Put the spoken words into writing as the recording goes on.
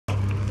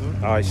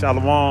All right,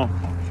 Shalom.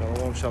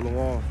 Shalom,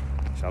 shalom.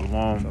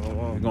 Shalom.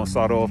 Shalom. We're going to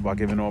start off by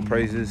giving all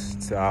praises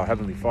to our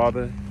Heavenly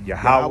Father,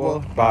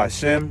 Yahweh,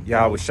 Ba'Hashem,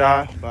 Yahweh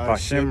Shai,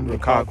 Ba'Hashem,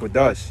 Rakah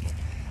Quadash.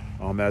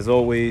 As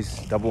always,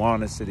 double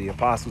honors to the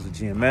apostles of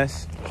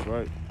GMS. That's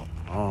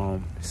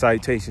right.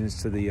 Salutations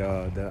to the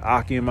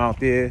Akim out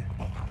there.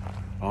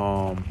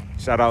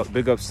 Shout out,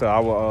 big ups to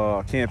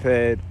our camp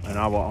head and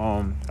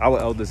our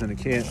elders in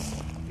the camp,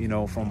 you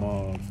know,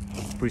 from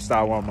Priest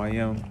Awa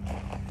Mayim,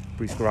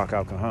 Priest Karak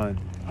Al Kahan.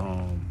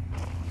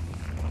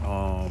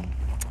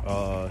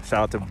 Shout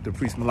out to the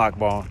Priest Malak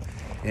Bar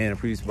and the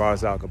Priest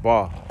Baraz Al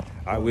Kabar.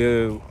 We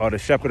are the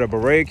shepherd of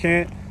Beret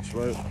camp. That's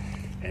right.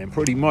 And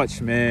pretty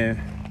much, man,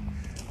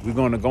 we're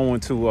going to go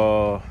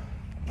into,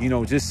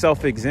 just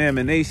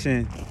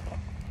self-examination,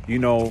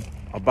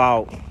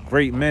 about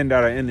great men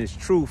that are in this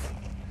truth,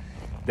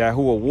 that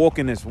who are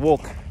walking this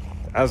walk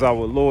as our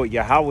Lord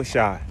Yahweh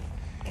Shai.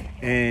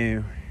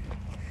 And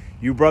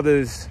you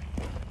brothers,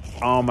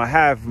 I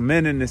have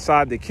men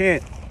inside the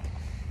camp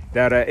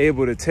that are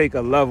able to take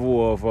a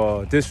level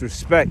of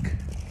disrespect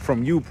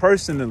from you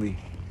personally.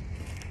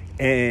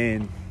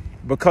 And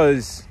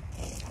because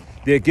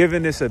they're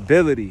given this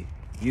ability,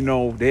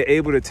 they're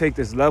able to take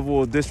this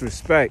level of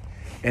disrespect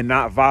and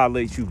not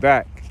violate you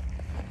back.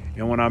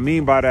 And what I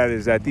mean by that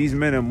is that these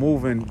men are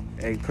moving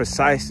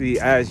precisely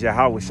as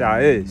Yahweh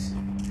Shai is.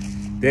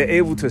 They're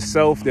able to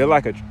they're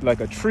like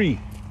a tree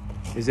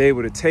is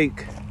able to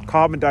take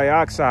carbon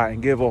dioxide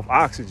and give off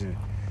oxygen.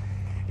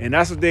 And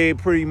that's what they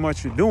pretty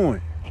much are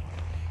doing.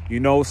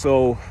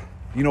 So,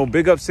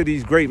 big ups to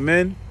these great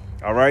men,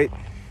 all right?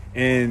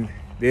 And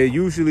they're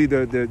usually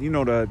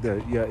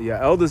your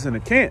elders in the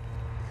camp,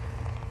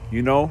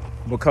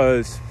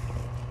 because,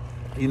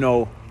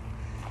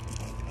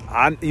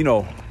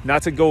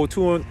 not to go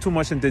too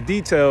much into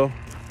detail,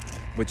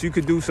 but you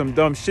could do some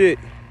dumb shit,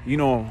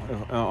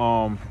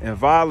 and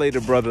violate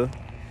a brother,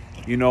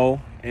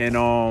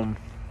 and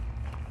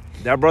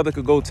that brother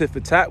could go tit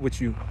for tat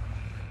with you.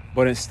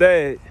 But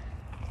instead,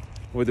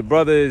 what the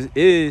brother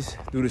is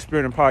through the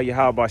spirit and power of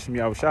Yahweh Ba'Hashem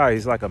Yahweh Shai,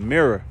 is like a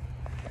mirror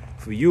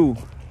for you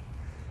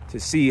to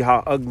see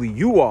how ugly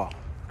you are.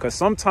 Because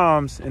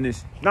sometimes,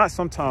 not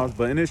sometimes,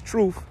 but in this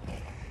truth,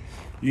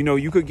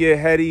 you could get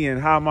heady and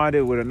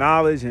high-minded with the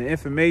knowledge and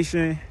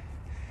information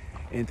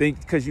and think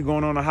because you're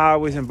going on the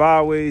highways and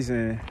byways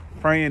and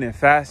praying and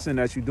fasting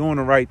that you're doing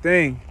the right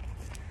thing.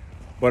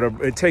 But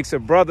it takes a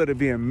brother to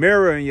be a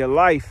mirror in your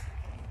life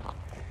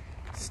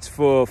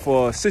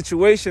for a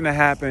situation to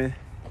happen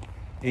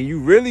and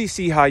you really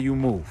see how you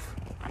move.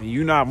 And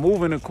you're not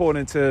moving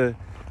according to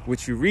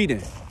what you're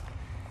reading.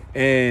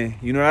 And,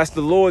 that's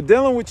the Lord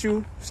dealing with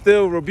you,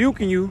 still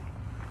rebuking you.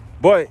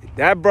 But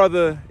that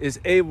brother is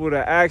able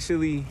to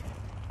actually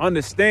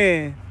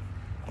understand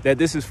that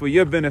this is for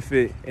your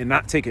benefit and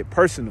not take it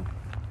personal,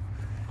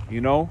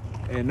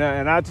 And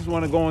I just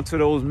want to go into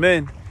those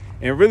men.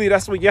 And really,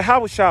 that's what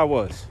Yahweh Shai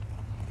was.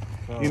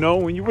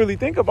 When you really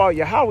think about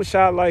Yahweh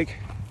Shai, like,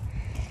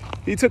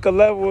 he took a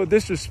level of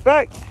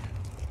disrespect.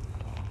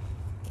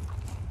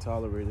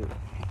 Tolerated.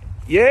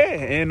 Yeah,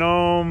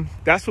 and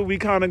that's what we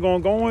kind of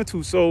going to go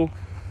into. So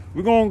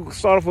we're going to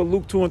start off with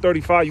Luke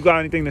 2:35. You got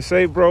anything to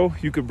say, bro?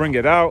 You could bring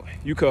it out.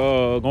 You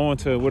could go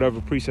into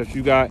whatever precepts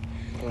you got.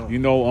 We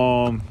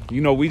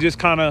just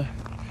kind of,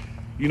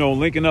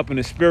 linking up in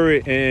the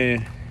spirit,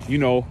 and,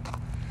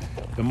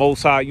 the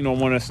Most High,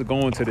 want us to go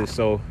into this.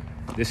 So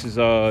this is,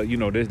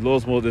 this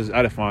Lord's will is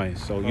edifying.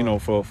 So,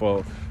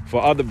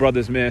 for other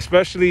brothers, man,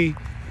 especially,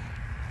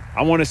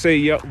 I want to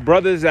say,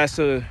 brothers that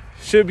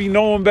should be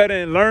knowing better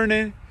and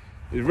learning,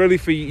 is really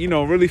for,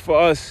 really for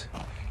us,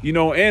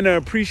 and to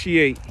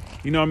appreciate,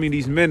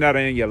 these men that are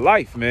in your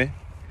life, man,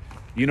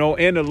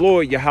 and the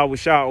Lord, Yahweh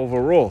Shai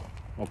overall.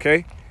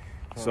 Okay.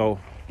 So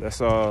let's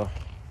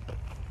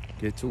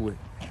get to it.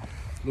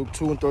 Luke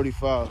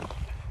 2:35.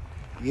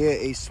 Yeah,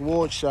 a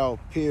sword shall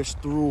pierce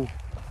through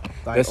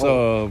thy Let's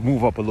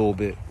move up a little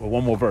bit. Well,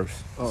 one more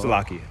verse.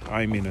 Salakia.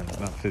 I ain't mean to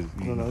not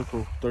physically. No,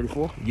 cool.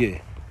 34? Yeah.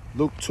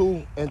 Luke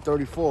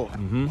 2:34.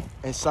 Mm-hmm.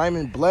 And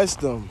Simon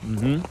blessed them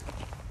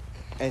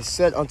and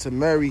said unto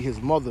Mary his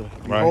mother,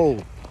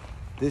 Behold,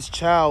 this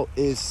child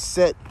is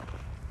set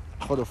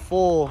for the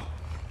fall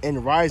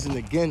and rising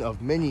again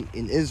of many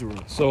in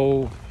Israel.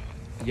 So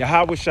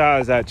Yahweh Shai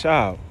is that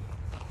child.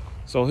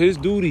 So his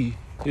duty,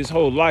 his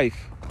whole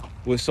life,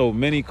 was so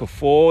many could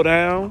fall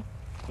down.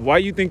 Why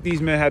you think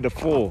these men had to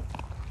fall?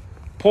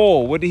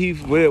 Paul, what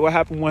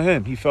happened with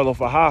him? He fell off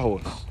a high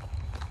horse,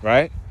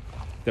 right?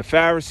 The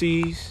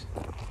Pharisees,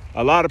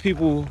 a lot of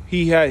people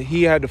he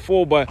had to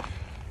fall, but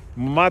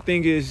my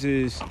thing is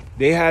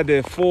they had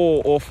to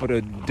fall off of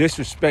the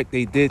disrespect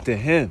they did to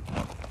him.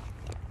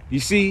 You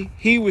see,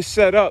 he was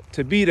set up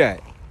to be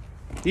that.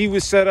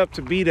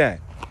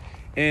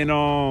 And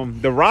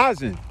the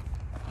rising,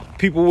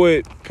 people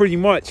would pretty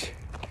much,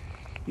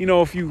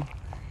 if you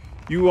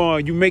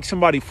make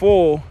somebody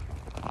fall,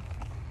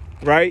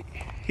 right?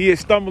 He is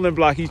stumbling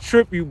block. He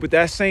trip you, but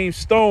that same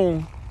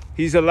stone,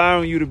 he's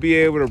allowing you to be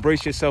able to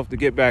brace yourself to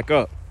get back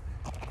up.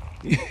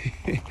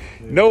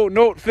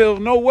 Phil,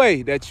 no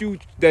way that you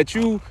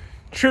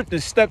tripped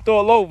and stepped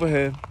all over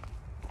him,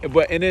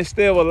 and then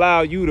still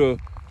allow you to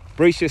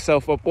brace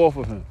yourself up off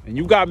of him. And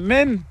you got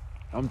men,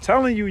 I'm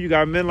telling you, you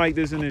got men like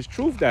this in this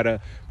truth that are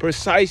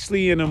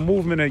precisely in the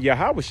movement of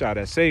Yahawashi,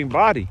 that same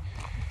body.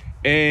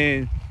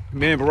 And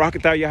man,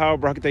 Barakatah Yahweh,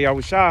 Barakatah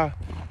Yahushua,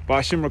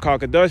 Ba'ashim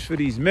Rakakadosh for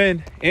these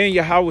men and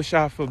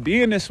Yahawashi for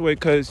being this way,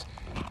 because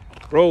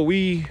bro,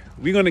 we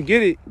gonna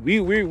get it.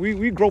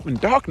 We grope in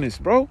darkness,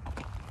 bro.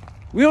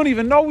 We don't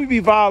even know we be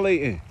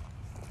violating.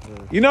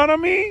 You know what I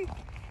mean?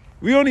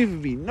 We don't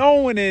even be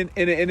knowing it,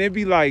 and it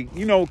be like,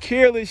 you know,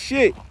 careless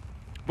shit.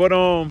 But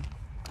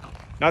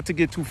not to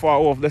get too far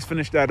off, let's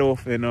finish that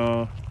off, and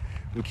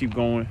we'll keep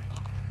going.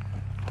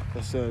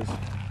 It says,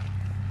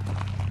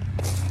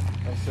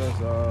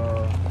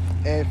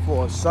 and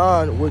for a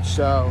sign which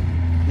shall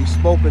be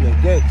spoken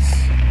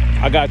against.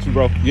 I got you,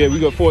 bro. Yeah, we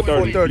got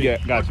 4:30. 4:30. Yeah,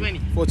 got you.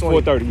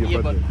 4:20. 4:30.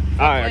 Yeah, brother.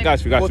 All right, I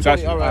got you. All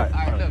right. All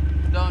right,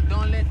 look,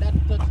 don't let that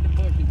touch the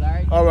bushes, all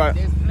right? All right.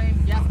 There's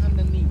flame gas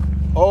underneath.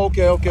 Oh,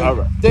 okay. All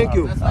right. Thank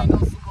you. That's why no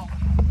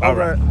smoke. All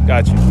right,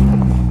 got you.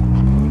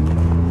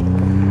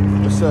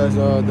 It says,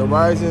 the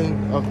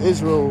rising of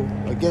Israel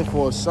again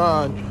for a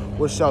sign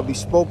which shall be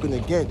spoken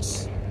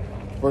against.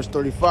 Verse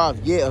 35,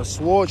 yea, a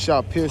sword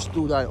shall pierce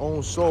through thy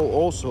own soul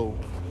also,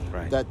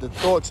 Right. that the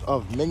thoughts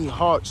of many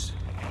hearts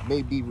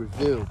may be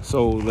revealed.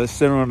 So let's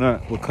sit on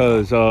that,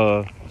 because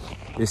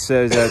it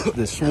says that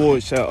the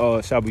sword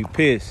shall be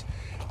pierced,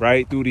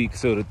 right, through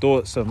the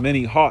thoughts of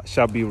many hearts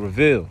shall be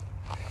revealed.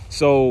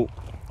 So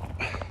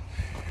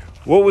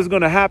what was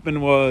going to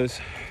happen was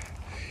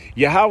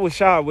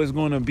Yahawashi was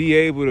going to be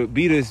able to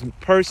be this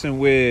person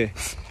where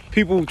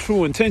people's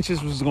true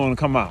intentions was going to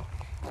come out.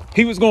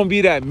 He was going to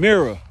be that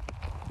mirror.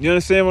 You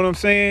understand what I'm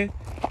saying?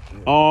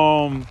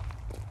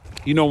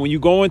 You know, when you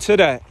go into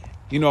that,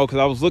 you know, because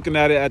I was looking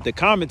at it at the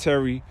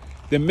commentary,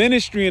 the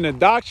ministry and the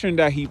doctrine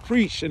that he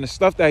preached and the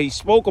stuff that he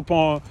spoke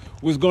upon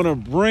was going to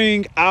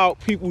bring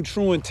out people's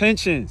true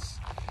intentions.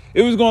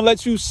 It was going to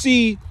let you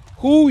see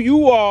who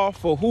you are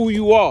for who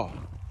you are.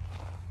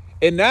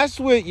 And that's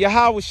what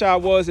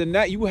Yahawashi was, and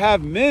that you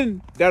have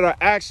men that are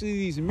actually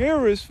these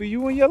mirrors for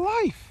you in your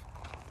life.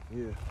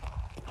 Yeah.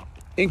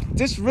 And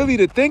just really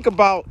to think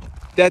about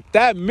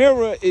that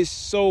mirror is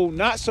so,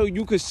 not so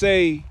you could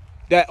say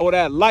that, or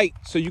that light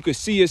so you could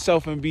see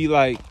yourself and be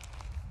like,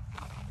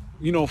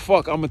 you know,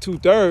 fuck, I'm a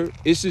 2/3.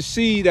 It's to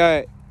see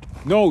that,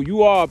 no,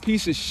 you are a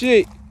piece of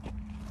shit,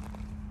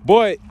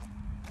 but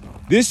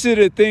this are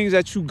the things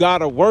that you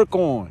gotta work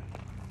on.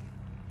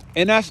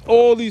 And that's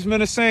all these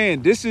men are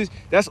saying.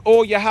 That's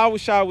all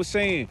Yahawashi was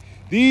saying.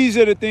 These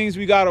are the things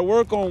we gotta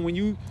work on. When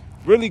you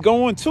really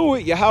go into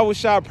it,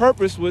 Yahawashi's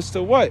purpose was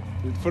to what?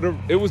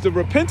 It was the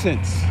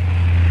repentance.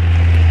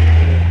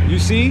 You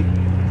see?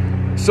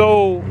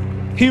 So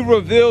he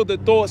revealed the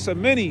thoughts of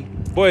many,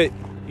 but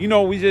you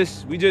know, we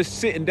just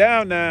sitting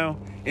down now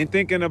and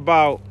thinking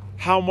about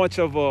how much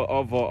of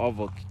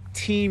a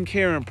team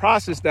caring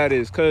process that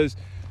is. Cause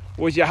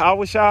was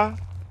Yahawashi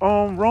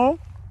wrong?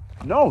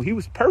 No, he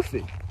was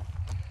perfect.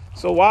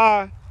 So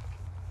why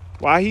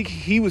he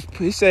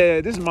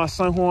said, this is my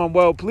son who I'm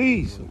well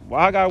pleased.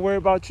 Why I gotta worry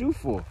about you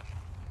for?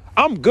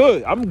 I'm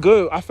good.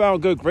 I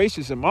found good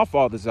gracious in my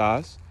Father's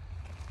eyes.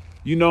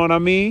 You know what I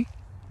mean?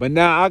 But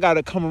now I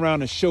gotta come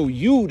around and show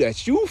you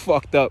that you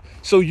fucked up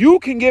so you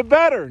can get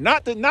better.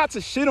 Not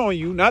to shit on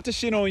you.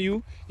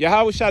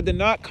 Yahawashi did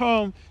not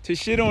come to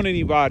shit on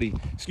anybody.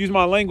 Excuse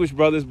my language,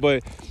 brothers,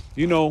 but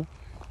you know,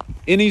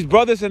 in these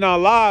brothers in our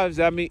lives,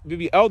 I mean,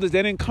 maybe elders,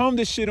 they didn't come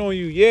to shit on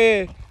you.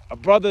 Yeah, a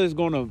brother is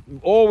gonna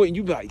always, and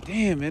you be like,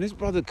 damn, man, this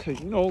brother,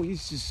 you know,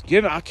 he's just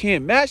giving. I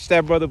can't match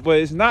that brother, but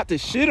it's not to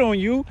shit on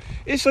you.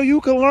 It's so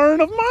you can learn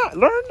how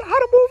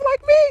to move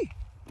like me.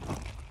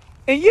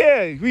 And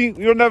yeah,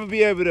 you'll never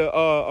be able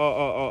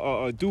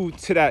to do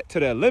to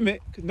that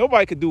limit.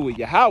 Nobody could do what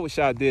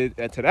Yahawashi did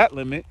to that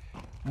limit,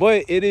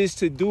 but it is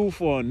to do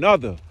for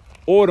another,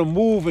 or to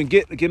move and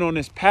get on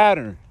this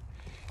pattern.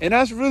 And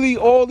that's really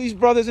all these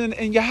brothers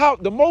in Yahweh,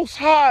 the Most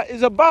High,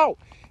 is about.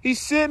 He's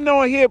sitting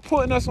on here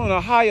putting us on a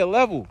higher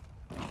level.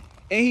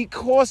 And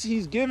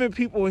he's giving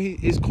people,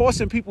 he's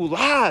costing people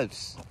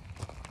lives.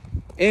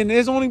 And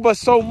there's only but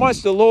so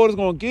much the Lord is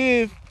going to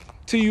give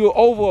to you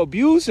over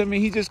abuse him, and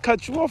he just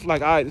cut you off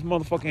like, all right, this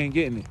motherfucker ain't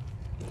getting it.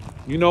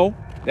 You know?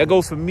 That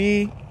goes for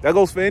me. That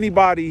goes for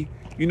anybody,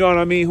 you know what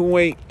I mean, who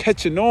ain't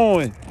catching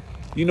on.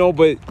 You know,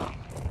 but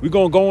we're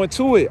going to go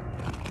into it.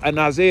 In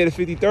Isaiah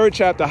the 53rd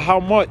chapter, how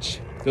much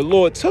the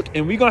Lord took,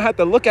 and we're going to have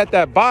to look at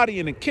that body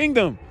in the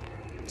kingdom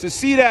to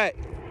see that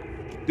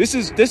this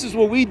is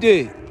what we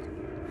did.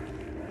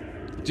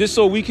 Just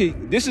so we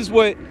could, this is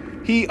what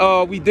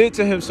we did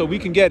to him so we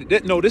can get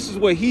it. No, this is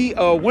what he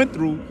went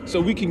through so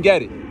we can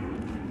get it.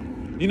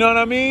 You know what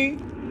I mean?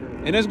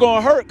 And it's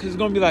going to hurt, because it's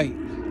going to be like,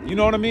 you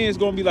know what I mean? It's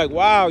going to be like,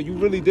 wow, you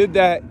really did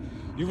that.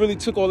 You really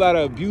took all that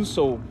abuse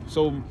so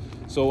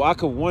I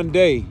could one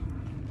day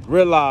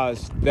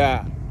realize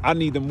that I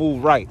need to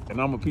move right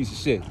and I'm a piece of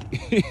shit.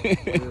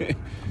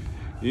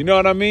 You know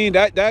what I mean?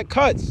 That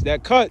cuts.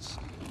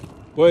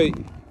 But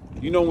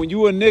You know, when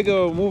you a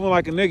nigga moving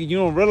like a nigga, you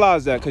don't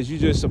realize that because you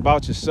just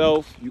about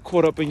yourself. You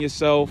caught up in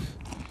yourself.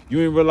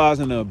 You ain't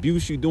realizing the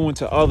abuse you doing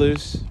to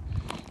others.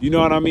 You know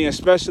what I mean?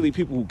 Especially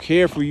people who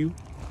care for you.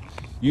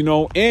 You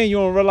know, and you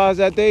don't realize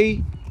that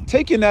they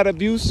taking that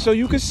abuse so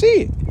you can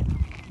see it.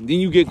 And then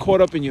you get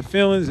caught up in your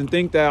feelings and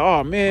think that,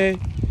 oh man,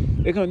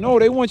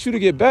 they want you to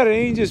get better.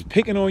 They ain't just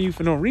picking on you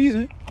for no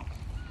reason.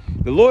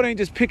 The Lord ain't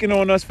just picking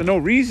on us for no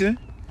reason.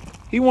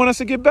 He want us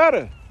to get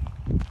better.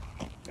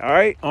 All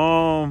right.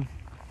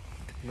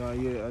 No,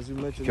 yeah, as you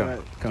mentioned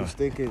just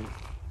thinking,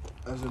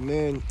 as a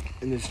man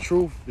in this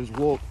truth, this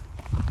walk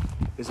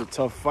is a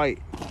tough fight.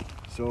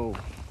 So,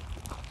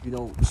 you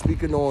know,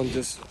 speaking on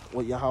just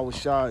what Yahweh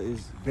Shah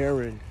is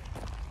bearing,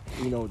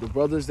 you know, the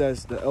brothers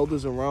the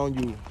elders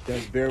around you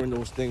that's bearing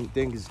those things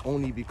is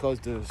only because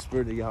the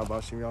spirit of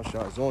Yahweh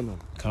Shah is on them.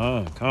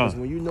 Because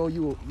when you know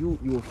you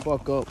will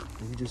fuck up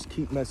and you just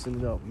keep messing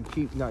it up, you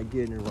keep not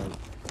getting it right.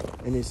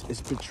 And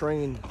it's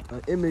portraying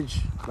an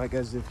image like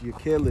as if you're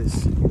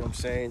careless, you know what I'm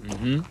saying?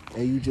 Mm-hmm.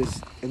 And you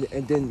just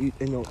and then you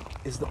know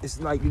it's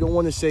like you don't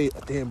want to say,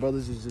 damn,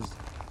 brothers is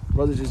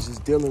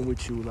just dealing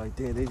with you, like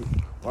damn,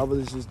 why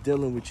brothers just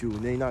dealing with you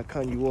and they not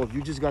cutting you off.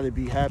 You just gotta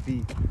be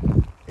happy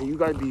and you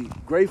gotta be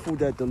grateful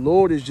that the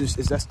Lord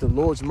that's the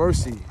Lord's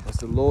mercy. That's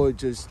the Lord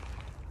just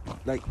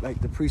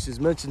like the priest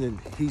is mentioning,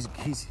 he's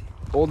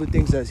all the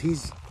things that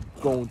he's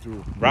going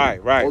through.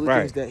 Right. All the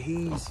things that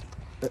he's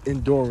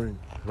enduring.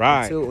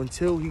 Right.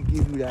 Until he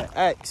give you that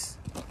axe,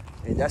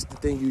 and that's the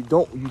thing you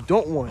don't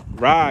want.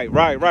 Right. You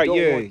don't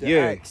want the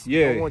axe. Yeah.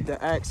 You don't want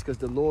the axe because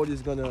the Lord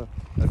is gonna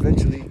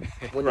eventually,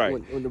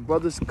 when the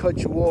brothers cut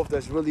you off,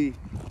 that's really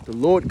the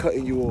Lord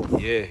cutting you off.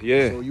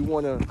 Yeah. So you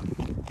wanna,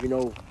 you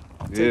know,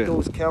 take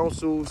those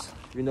counsels.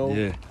 You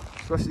know,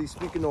 especially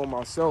speaking on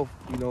myself.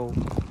 You know,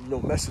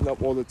 messing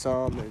up all the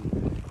time,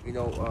 and you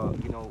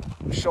know,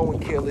 showing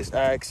careless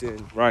acts and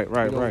right.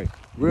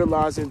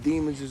 Realizing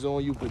demons is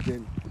on you, but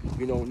then,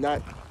 you know,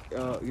 not,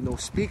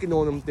 speaking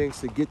on them things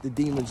to get the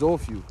demons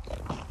off you.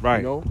 Right.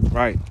 You know?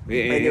 Right.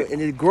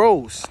 And it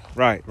grows.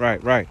 Right.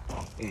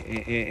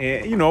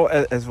 And you know,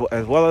 as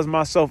well as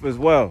myself as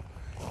well,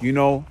 you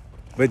know,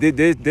 but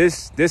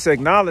this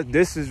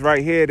is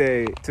right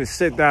here to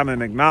sit down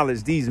and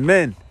acknowledge these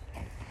men.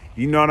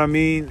 You know what I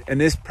mean?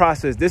 And this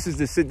process, this is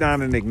to sit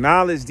down and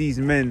acknowledge these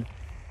men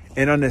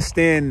and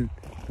understand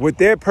what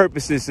their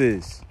purposes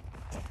is.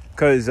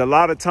 Because a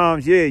lot of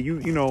times,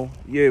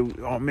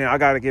 oh man, I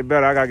got to get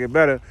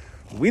better.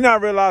 We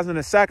not realizing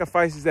the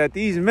sacrifices that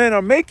these men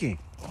are making.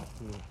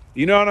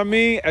 You know what I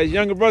mean? As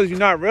younger brothers, you're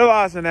not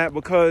realizing that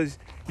because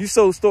you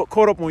so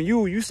caught up on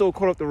you. You so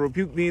caught up the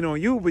rebuke being on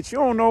you, but you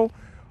don't know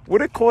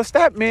what it cost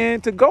that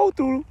man to go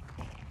through.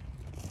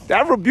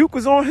 That rebuke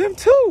was on him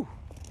too.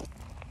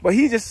 But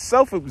he just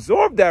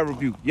self-absorbed that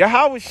rebuke.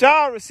 Yahweh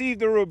Shah received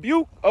the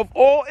rebuke of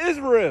all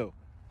Israel.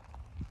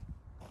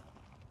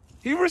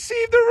 He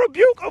received the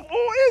rebuke of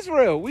all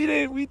Israel.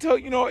 We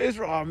told,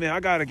 Israel, oh man, I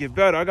got to get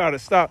better. I got to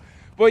stop.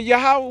 But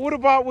what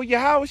about what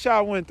Yahweh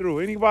Shah went through?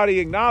 Anybody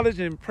acknowledge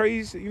and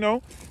praise,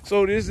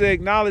 So this is to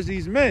acknowledge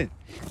these men.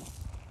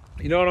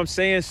 You know what I'm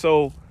saying?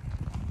 So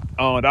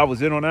that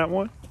was it on that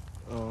one?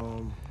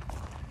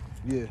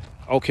 Yeah.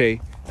 Okay,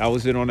 that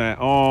was it on that.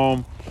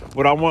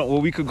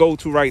 What we could go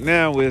to right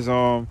now is,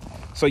 so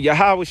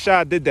Yahweh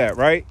Shah did that,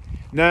 right?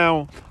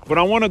 Now, what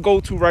I want to go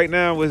to right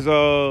now is,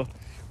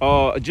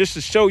 just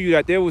to show you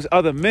that there was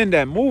other men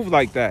that moved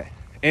like that.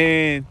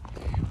 And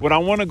what I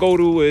want to go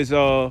to is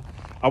let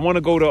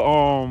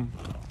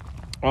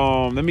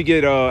me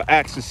get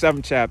Acts the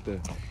 7th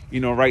chapter.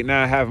 Right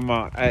now I have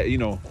my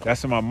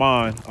that's in my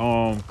mind.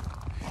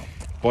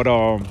 But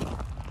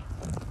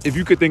if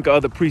you could think of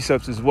other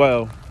precepts as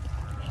well,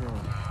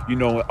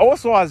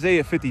 also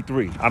Isaiah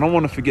 53. I don't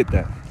want to forget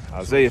that.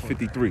 Isaiah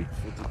 53.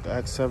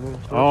 Acts 7.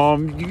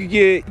 You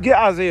can get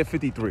Isaiah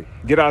 53.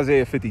 Get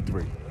Isaiah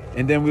 53.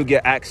 And then we'll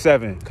get Acts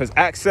 7. Because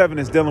Acts 7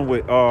 is dealing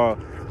with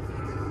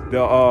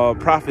the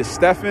prophet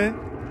Stephen.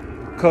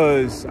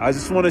 Because I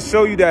just want to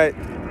show you that,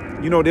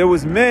 there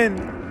was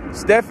men.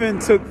 Stephen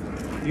took,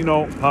 I'm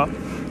going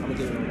to get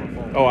it on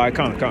my phone. Oh, I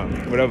can't.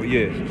 Whatever,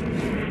 yeah.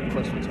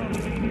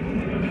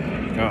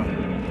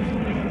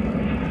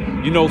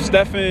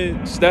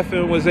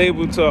 Stephen was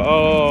able to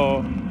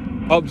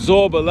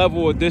absorb a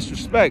level of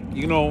disrespect.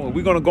 We're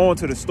going to go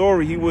into the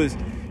story. He was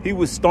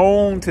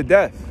stoned to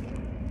death.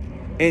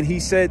 And he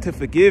said to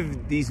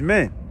forgive these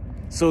men.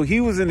 So he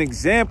was an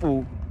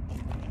example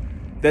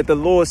that the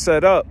Lord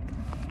set up,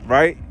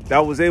 right?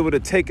 That was able to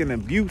take a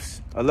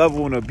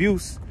level of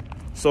abuse.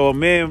 So a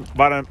man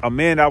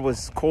that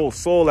was called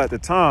Saul at the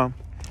time,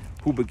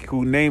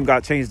 who name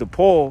got changed to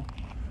Paul,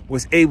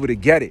 was able to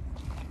get it.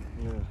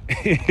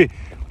 Yeah.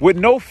 With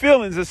no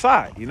feelings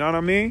aside, you know what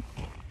I mean?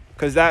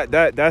 Because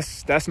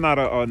that's not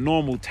a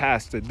normal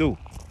task to do.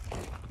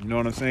 You know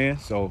what I'm saying?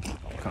 So,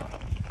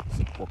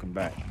 walking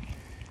back.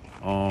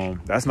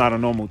 That's not a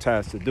normal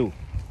task to do.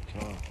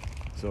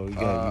 So you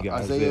got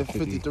Isaiah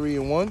 53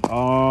 and 1.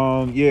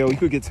 Yeah, we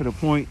could get to the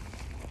point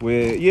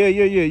where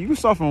you can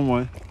start from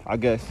 1, I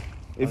guess.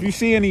 If you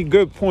see any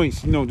good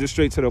points, you know, just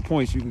straight to the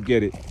points, you can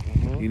get it.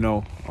 You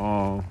know,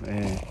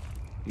 and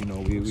you know,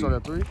 we saw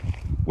that 3?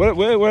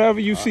 Whatever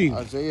you see.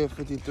 Isaiah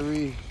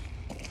 53.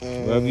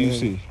 And whatever you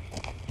see.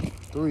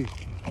 3.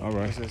 All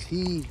right. It says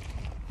he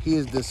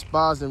is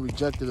despised and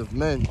rejected of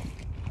men.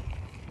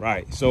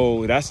 Right.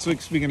 So that's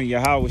speaking of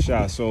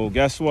Yahawashi. So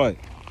guess what?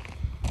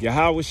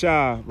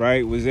 Yahawashi,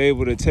 right, was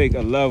able to take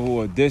a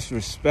level of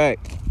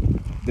disrespect,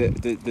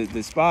 the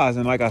despise,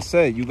 and like I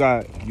said, you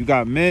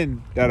got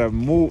men that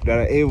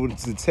are able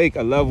to take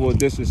a level of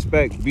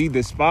disrespect, be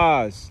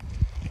despised,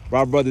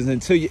 my brothers,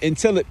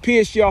 until it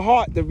pierces your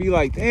heart to be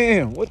like,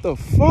 damn, what the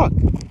fuck?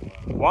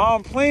 Why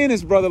I'm playing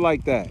this brother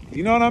like that?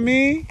 You know what I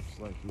mean? It's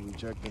like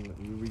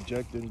you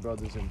rejecting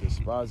brothers and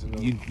despising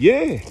them.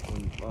 Yeah.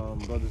 When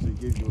brothers, they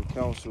give you a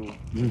counsel,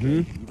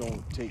 you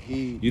don't take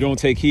heed. You don't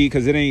take heed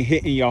because it ain't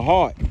hitting your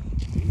heart.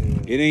 Yeah.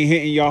 It ain't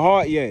hitting your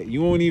heart yet.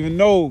 You won't even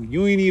know.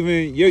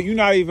 You're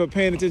not even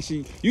paying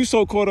attention. You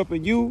so caught up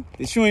in you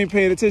that you ain't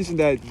paying attention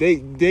that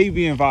they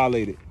being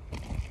violated.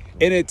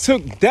 And it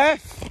took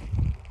death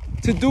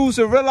to dudes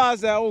to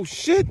realize that, oh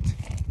shit,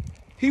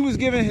 he was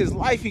giving his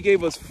life. He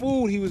gave us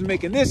food. He was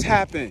making this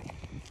happen.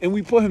 And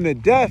we put him to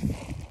death.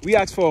 We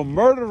asked for a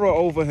murderer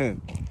over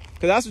him.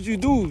 Because that's what you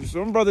do.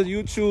 Some brothers,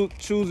 you choose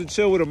to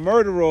chill with a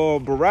murderer or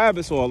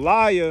Barabbas or a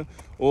liar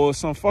or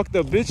some fucked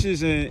up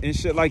bitches and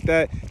shit like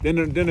that than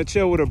to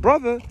chill with a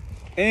brother.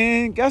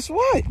 And guess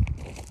what?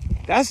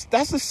 That's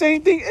the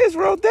same thing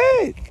Israel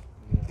did.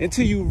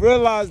 Until you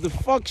realize the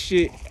fuck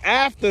shit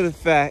after the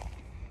fact,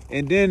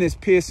 and then it's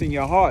piercing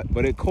your heart.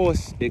 But it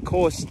cost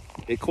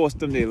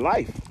them their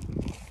life.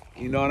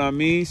 You know what I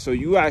mean? So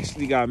you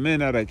actually got men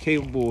that are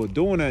capable of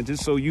doing that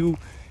just so you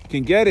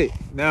can get it.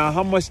 Now,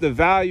 how much the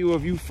value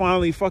of you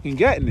finally fucking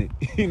getting it?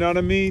 You know what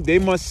I mean? They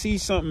must see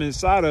something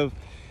inside of,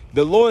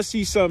 the Lord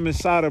sees something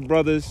inside of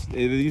brothers.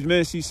 These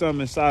men see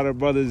something inside of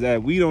brothers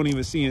that we don't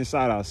even see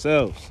inside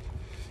ourselves.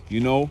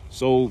 You know?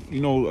 So, you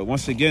know,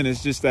 once again,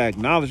 it's just that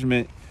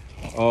acknowledgement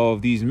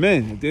of these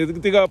men. They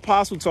got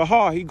Apostle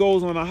Tahar. He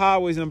goes on the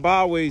highways and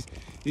byways.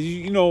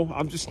 You know,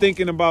 I'm just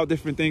thinking about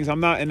different things.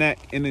 I'm not in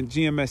the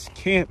GMS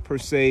camp per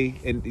se,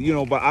 and you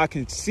know, but I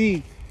can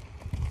see.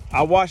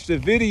 I watched the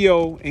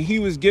video, and he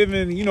was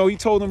giving, you know, he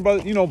told them,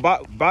 brother, you know,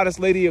 buy this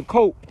lady a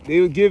coat.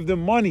 They would give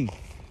them money.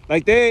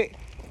 Like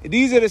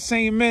these are the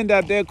same men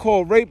that they're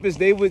called rapists.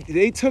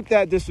 They took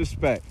that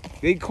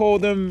disrespect. They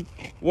called them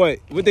what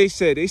they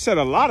said. They said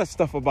a lot of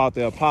stuff about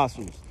the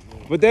apostles,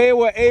 but they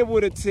were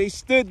able to. They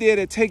stood there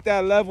to take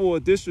that level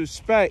of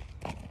disrespect,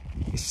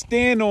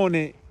 stand on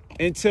it,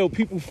 until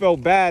people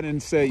felt bad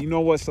and said, you know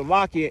what,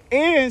 Salakia,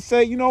 and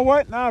say, you know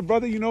what, nah,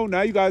 brother, you know,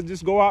 now you guys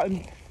just go out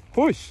and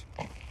push.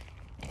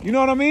 You know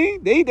what I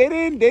mean? They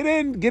didn't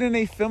get in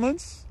their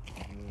feelings.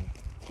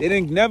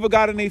 They never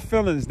got in their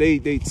feelings.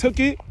 They took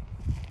it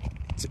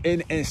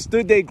and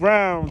stood their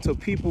ground till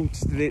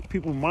people's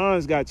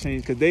minds got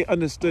changed, because they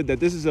understood that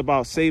this is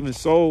about saving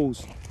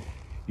souls.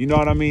 You know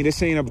what I mean?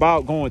 This ain't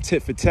about going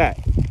tit for tat.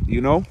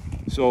 You know,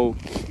 so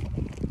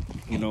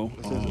you know,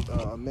 it says,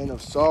 a man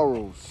of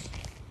sorrows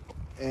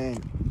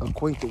and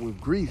acquainted with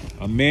grief.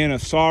 A man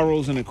of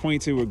sorrows and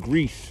acquainted with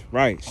grief.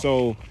 Right.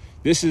 So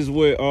this is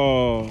what,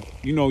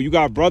 you know, you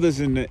got brothers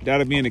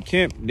that'll be in the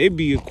camp. They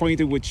be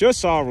acquainted with your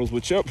sorrows,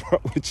 with your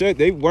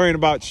they worrying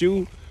about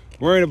you,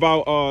 worrying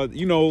about,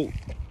 you know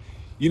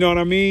what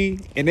I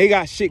mean? And they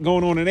got shit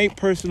going on in their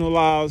personal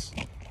lives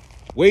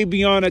way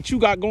beyond that you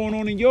got going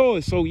on in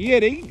yours. So yeah,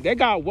 they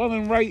got well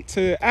and right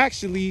to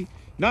actually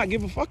not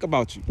give a fuck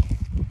about you.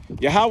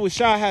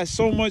 Yahawashi had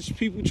so much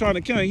people trying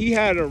to kill him. He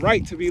had a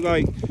right to be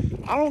like,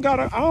 I don't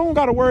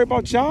gotta worry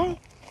about y'all.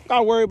 I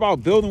gotta worry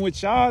about building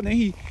with y'all. And then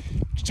he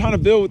trying to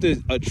build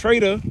with a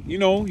traitor. You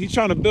know, he's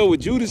trying to build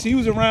with Judas. He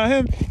was around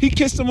him. He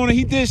kissed him on it.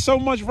 He did so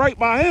much right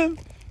by him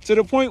to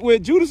the point where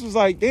Judas was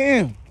like,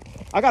 damn,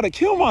 I gotta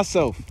kill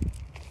myself.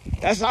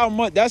 That's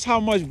how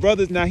much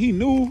brothers. Now he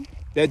knew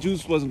that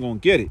Judas wasn't gonna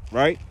get it,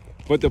 right?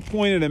 But the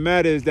point of the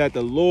matter is that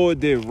the Lord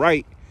did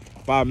right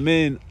by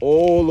men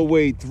all the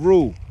way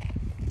through,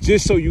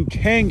 just so you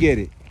can get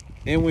it.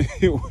 And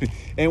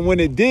when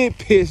it did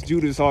piss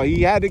Judas hard,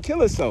 he had to kill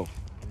himself.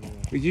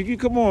 You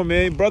come on,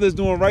 man. Brothers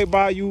doing right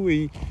by you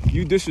and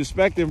you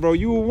disrespecting, bro.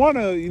 You would want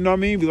to, you know what I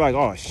mean, be like,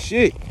 oh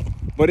shit.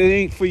 But it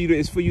ain't for you to,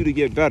 it's for you to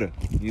get better.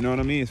 You know what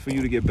I mean? It's for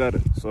you to get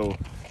better. So,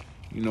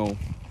 you know,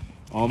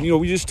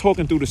 we just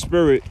talking through the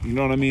spirit, you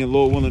know what I mean?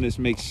 Lord willing, this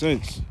makes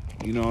sense.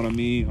 You know what I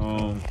mean?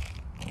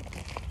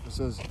 It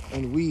says,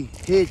 and we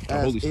hid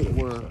as it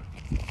were.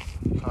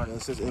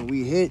 It says, and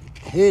we hid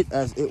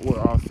as it were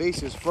our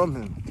faces from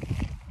him.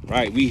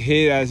 Right, we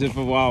hid as if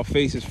of our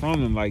faces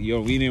from him. Like, yo,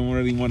 we didn't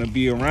really want to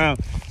be around.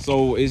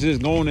 So it's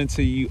just going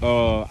into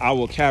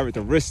our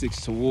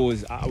characteristics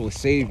towards our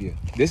Savior.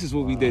 This is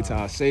what we did to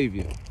our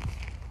Savior.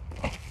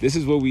 This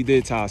is what we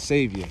did to our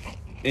Savior.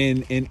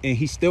 And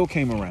he still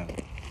came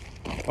around.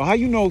 Well, how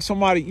you know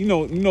somebody,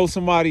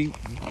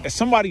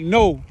 somebody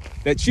know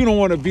that you don't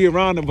want to be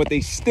around them, but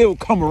they still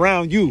come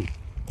around you.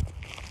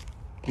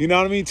 You know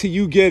what I mean? Till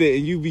you get it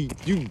and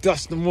you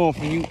dust them off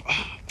and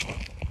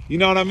You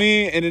know what I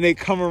mean? And then they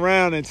come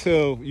around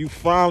until you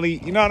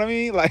finally, you know what I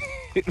mean? Like,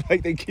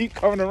 like they keep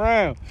coming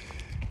around.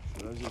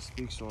 So that just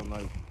speaks on,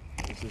 like,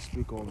 let's just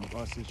speak on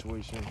our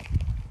situation,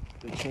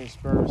 the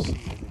transparency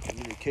and the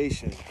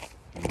communication.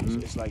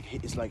 It's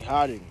like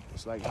hiding.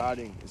 It's like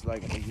hiding. It's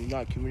like if you're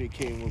not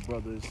communicating with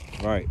brothers.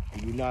 Right.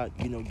 If you're not,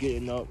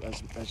 getting up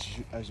as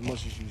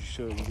much as you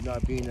should. If you're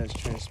not being as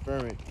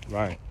transparent.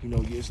 Right.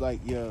 It's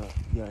like you're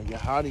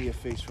hiding your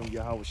face from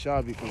Yahweh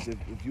Shah, because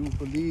if you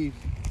believe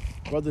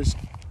brothers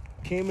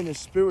came in the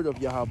spirit of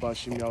Yahweh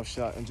Shem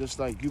Yahushua, and just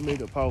like you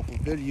made a powerful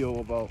video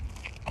about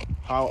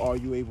how are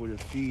you able to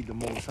feed the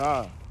Most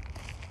High,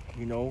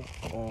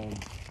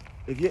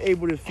 if you're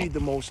able to feed the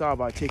Most High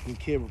by taking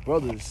care of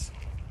brothers,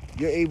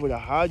 you're able to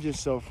hide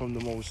yourself from the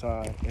Most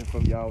High and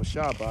from Yahweh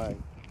Shah by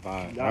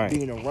not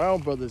being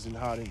around brothers and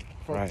hiding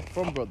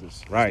from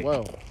brothers as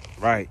well.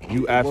 Right.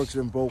 It works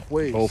in both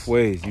ways. Both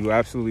ways. You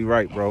absolutely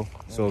right, bro.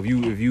 So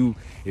if you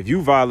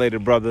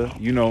violated, brother,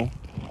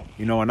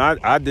 and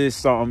I did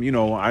something,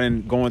 I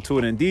didn't go into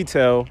it in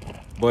detail,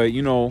 but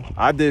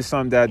I did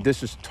something that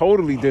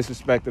totally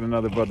disrespected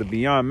another brother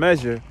beyond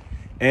measure,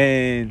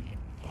 and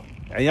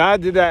y'all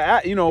did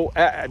that,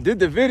 did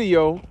the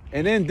video,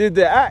 and then did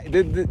the act,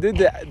 did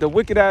the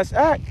wicked ass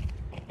act,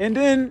 and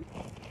then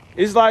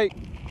it's like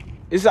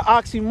it's an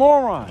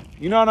oxymoron.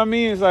 You know what I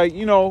mean? It's like,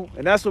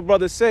 and that's what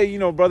brothers say.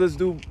 Brothers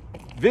do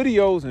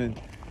videos and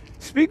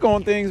speak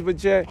on things,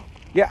 but your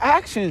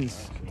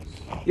actions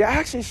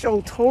show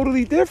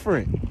totally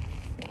different,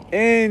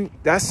 and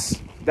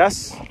that's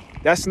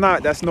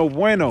no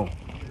bueno,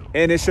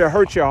 and it should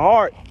hurt your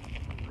heart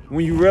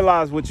when you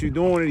realize what you're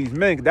doing to these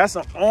men. That's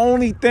the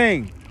only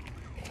thing.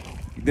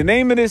 The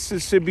name of this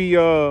should be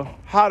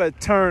how to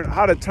turn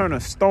a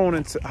stone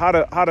into how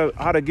to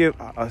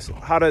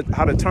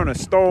turn a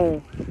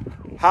stone,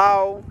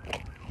 how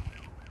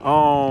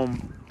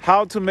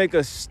to make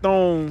a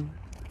stone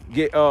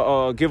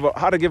how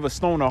to give a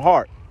stone a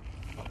heart.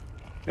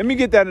 Let me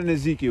get that in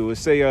Ezekiel. It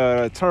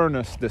say turn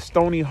the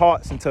stony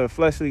hearts into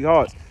fleshly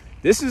hearts.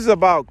 This is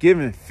about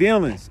giving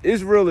feelings.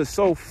 Israel is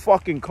so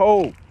fucking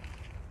cold.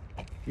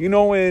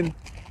 And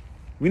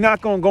we're not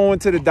going to go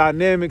into the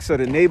dynamics of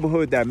the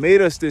neighborhood that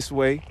made us this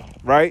way,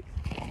 right?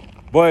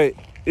 But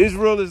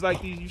Israel is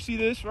like these. You see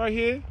this right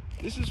here?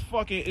 This is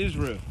fucking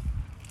Israel.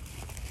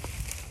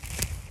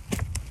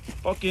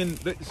 Fucking,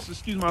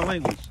 excuse my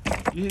language.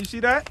 You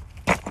see that?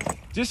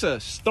 Just a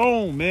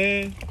stone,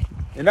 man.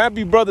 And that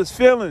be brothers'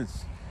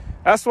 feelings.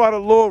 That's why the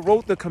Lord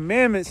wrote the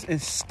commandments in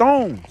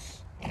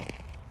stones.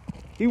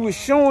 He was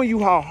showing you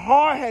how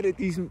hard-headed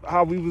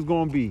how we was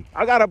going to be.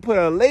 I got to put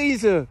a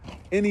laser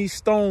in these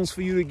stones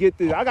for you to get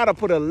this. I got to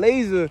put a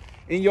laser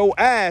in your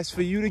ass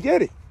for you to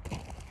get it.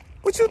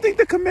 What you think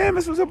the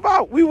commandments was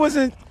about?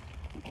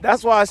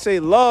 That's why I say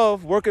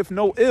love worketh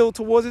no ill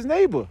towards his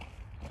neighbor.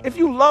 If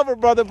you love a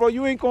brother, bro,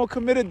 you ain't going to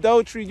commit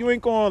adultery. You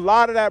ain't going to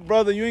lie to that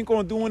brother. You ain't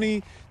going to do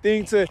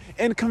anything to...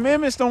 And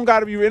commandments don't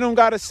got to be... It don't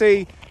got to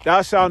say,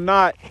 thou shalt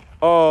not...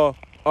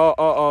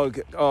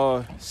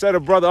 set a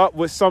brother up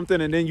with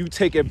something and then you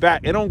take it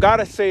back. It don't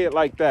gotta say it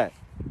like that.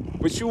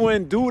 But you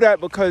wouldn't do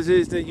that because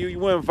it's that you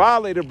wouldn't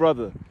violate a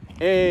brother.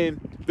 And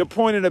the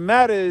point of the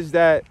matter is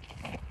that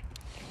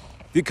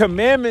the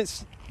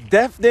commandments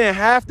didn't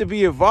have to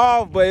be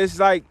evolved, but it's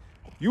like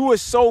you were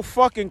so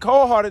fucking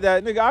cold-hearted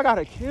that nigga, I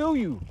gotta kill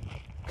you.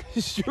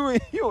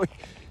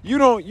 you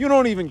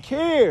don't even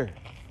care.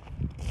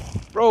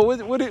 Bro,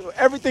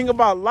 everything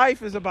about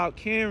life is about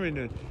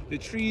caring. The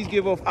trees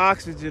give off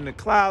oxygen, the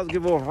clouds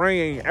give off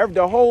rain.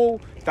 The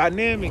whole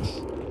dynamics,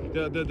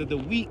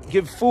 the wheat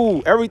give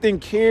food. Everything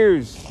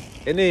cares.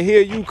 And then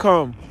here you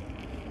come,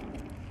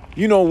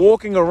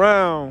 walking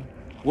around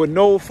with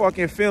no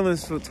fucking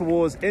feelings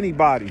towards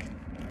anybody.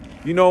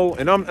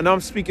 And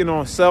I'm speaking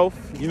on self,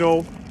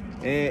 and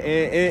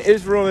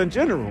Israel in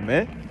general,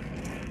 man.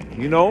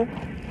 You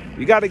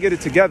got to get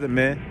it together,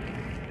 man.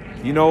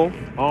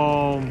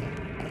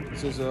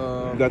 This is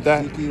got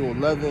that? Ezekiel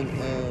 11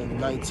 and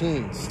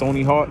 19.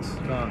 Stony hearts?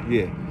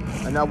 Yeah.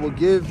 And I will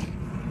give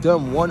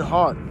them one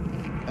heart,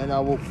 and I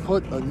will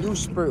put a new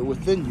spirit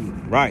within you.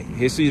 Right.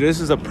 Here, see,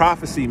 this is a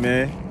prophecy,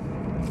 man.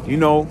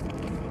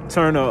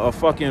 Turn a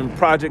fucking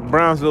Project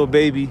Brownsville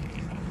baby,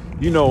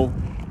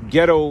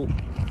 ghetto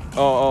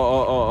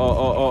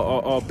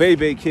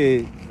baby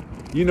kid,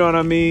 you know what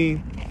I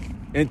mean,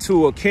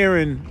 into a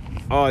caring,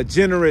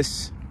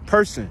 generous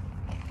person.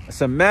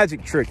 It's a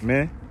magic trick,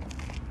 man.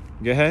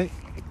 Go ahead.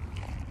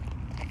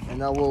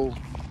 And I will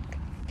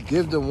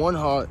give them one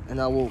heart, and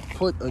I will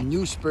put a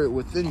new spirit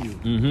within you.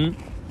 Mm-hmm.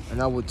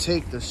 And I will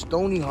take the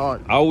stony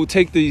heart. I will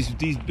take these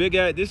big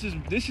ass. This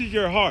is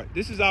your heart.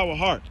 This is our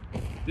heart.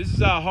 This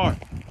is our heart.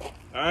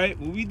 All right.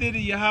 When we did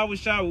the Yahweh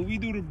Shah, when we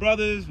do the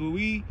brothers,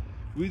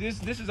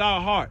 this is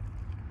our heart.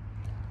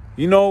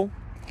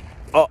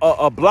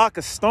 A block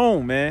of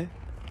stone, man.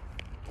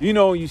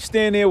 You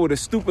stand there with a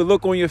stupid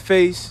look on your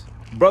face.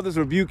 Brothers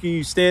rebuking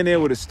you. Stand there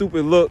with a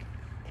stupid look.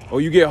 Or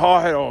you get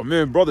hard-headed, oh,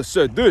 man, brother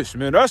said this,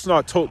 man. That's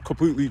not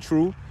completely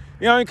true.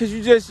 You know what I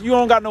mean? Because you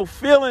don't got no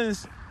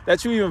feelings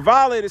that you even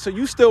violated, so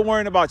you still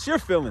worrying about your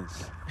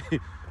feelings.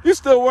 You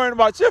still worrying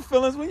about your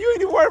feelings when you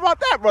ain't even worried about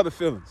that brother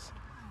feelings.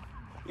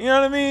 You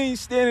know what I mean? You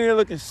standing there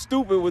looking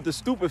stupid with the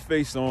stupid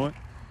face on,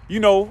 you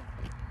know,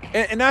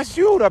 and that's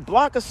you, the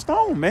block of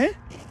stone, man.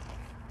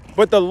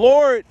 But the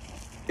Lord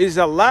is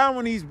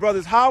allowing these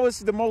brothers. How is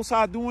the Most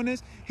High doing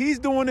this? He's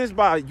doing this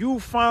by you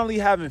finally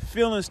having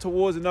feelings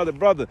towards another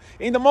brother.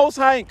 And the Most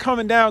High ain't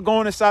coming down,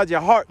 going inside your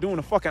heart, doing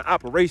a fucking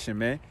operation,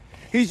 man.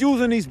 He's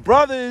using these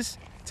brothers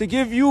to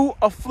give you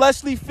a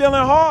fleshly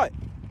feeling heart.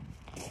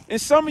 And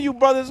some of you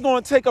brothers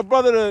going to take a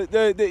brother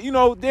to, you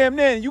know, damn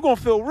near, you're going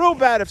to feel real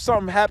bad if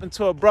something happened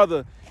to a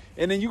brother.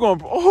 And then you're going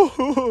to,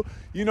 oh,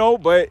 you know,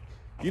 but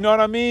you know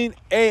what I mean?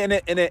 And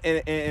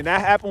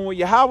that happened with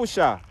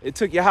Yahushua. It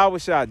took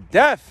Yahushua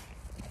death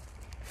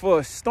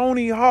for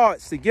stony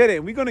hearts to get it.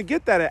 And we're going to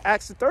get that in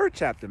Acts the 3rd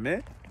chapter,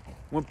 man.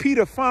 When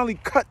Peter finally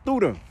cut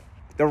through them,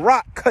 the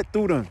rock cut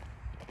through them.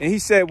 And he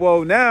said,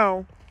 well,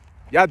 now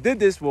y'all did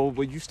this, well,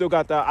 but you still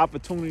got the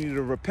opportunity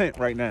to repent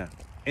right now.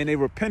 And they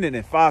repented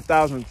and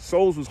 5,000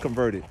 souls was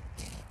converted.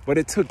 But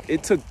it took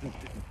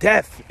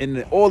death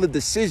and all the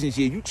decisions.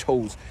 Yeah, you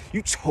chose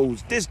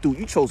this dude.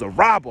 You chose a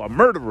robber, a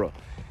murderer.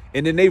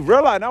 And then they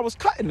realized I was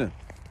cutting them.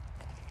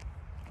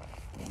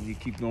 You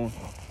keep going.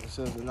 It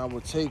says, and I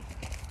will take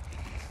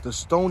the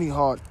stony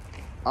heart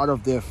out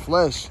of their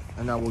flesh,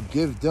 and I will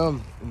give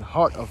them a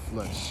heart of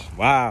flesh.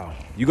 Wow.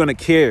 You're going to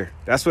care.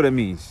 That's what it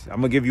means.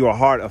 I'm going to give you a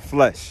heart of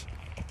flesh.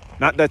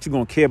 Not that you're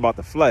going to care about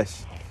the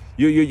flesh.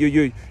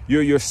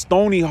 Your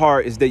stony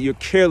heart is that you're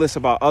careless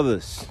about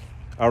others.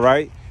 All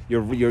right?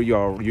 You're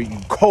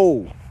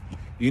cold.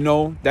 You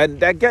know, that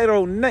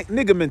ghetto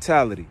nigga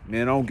mentality.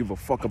 Man, I don't give a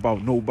fuck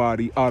about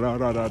nobody.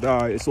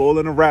 It's all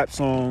in the rap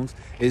songs.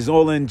 It's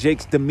all in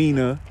Jake's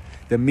demeanor,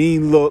 the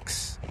mean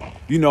looks.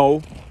 You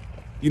know,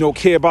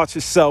 care about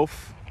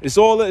yourself. It's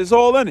all in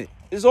it.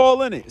 It's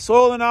all in it. It's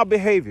all in our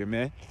behavior,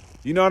 man.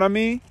 You know what I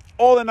mean?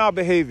 All in our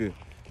behavior.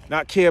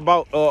 Not care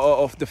about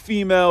of the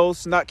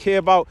females, not care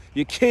about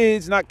your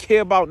kids, not care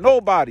about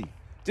nobody.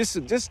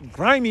 Just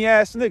grimy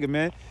ass nigga,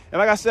 man. And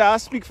like I said, I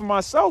speak for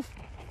myself.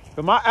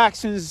 But my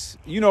actions,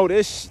 you know,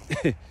 this,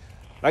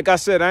 like I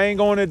said, I ain't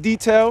going into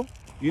detail.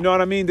 You know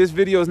what I mean? This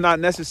video is not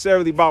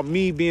necessarily about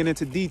me being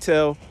into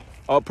detail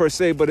per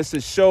se, but it's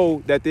to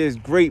show that there's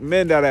great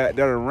men that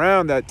are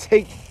around that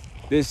take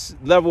this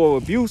level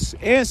of abuse,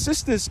 and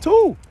sisters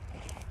too.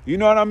 You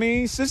know what I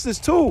mean? Sisters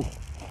too.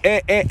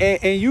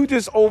 And you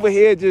just over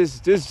here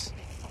just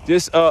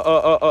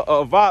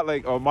vibe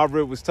like, oh, my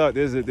rib was tucked.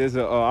 There's a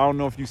I don't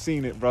know if you've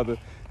seen it, brother.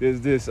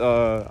 There's this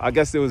I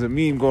guess there was a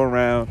meme going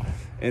around.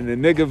 And the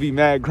nigga be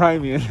mad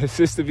grimy, and the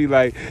sister be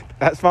like,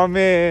 that's my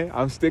man.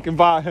 I'm sticking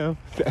by him.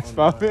 That's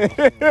my man.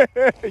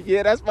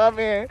 Yeah, that's my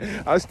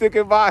man. I'm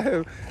sticking by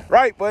him.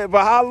 Right, but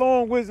how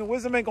long, Wisdom?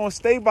 Wisdom ain't gonna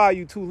stay by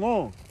you too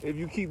long if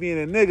you keep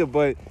being a nigga.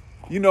 But,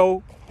 you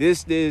know,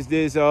 there's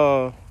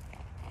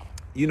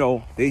you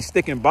know, they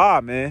sticking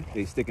by, man.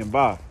 They sticking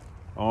by.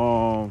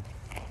 The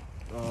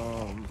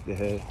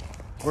head.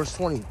 Verse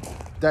 20.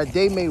 That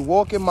they may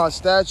walk in my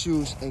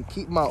statutes and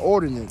keep my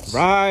ordinance.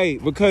 Right,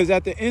 because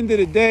at the end of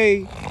the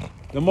day,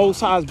 the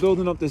Most High is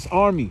building up this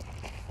army.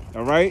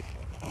 All right,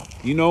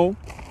 you know,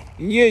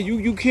 and yeah,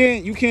 you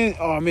can't.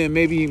 Oh man,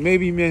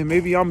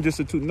 maybe I'm just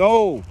a two.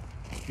 No,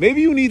 maybe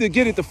you need to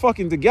get it the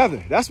fucking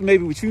together. That's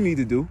maybe what you need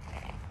to do.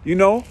 You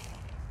know,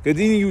 because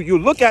then you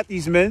look at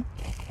these men,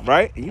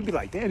 right, and you be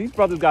like, damn, these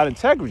brothers got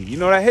integrity. You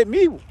know, that hit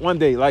me one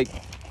day. Like,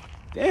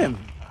 damn,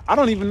 I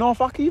don't even know if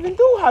I can even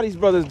do how these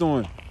brothers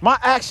doing. My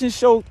actions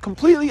show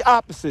completely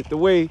opposite the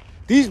way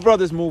these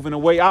brothers move and the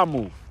way I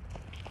move.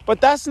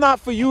 But that's not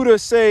for you to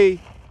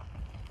say,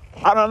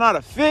 I don't know how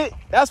to fit.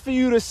 That's for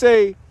you to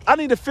say, I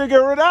need to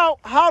figure it out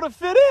how to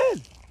fit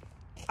in.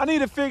 I need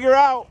to figure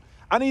out,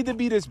 I need to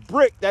be this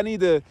brick that need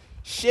to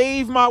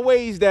shave my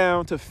ways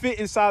down to fit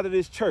inside of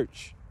this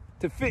church,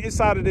 to fit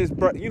inside of this,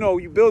 you know,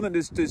 you building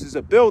this is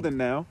a building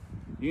now,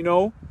 you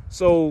know,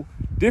 so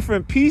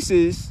different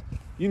pieces,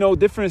 you know,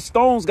 different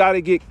stones got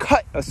to get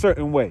cut a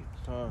certain way.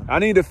 I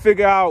need to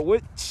figure out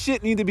what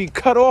shit need to be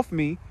cut off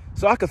me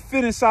so I could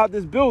fit inside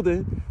this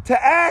building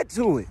to add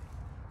to it.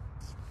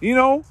 You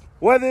know,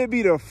 whether it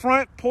be the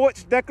front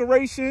porch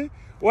decoration,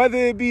 whether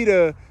it be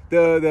the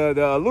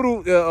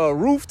little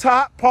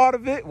rooftop part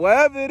of it,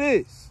 whatever it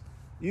is.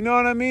 You know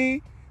what I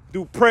mean?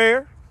 Do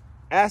prayer,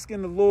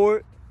 asking the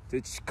Lord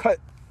to cut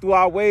through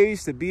our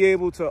ways to be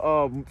able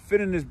to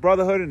fit in this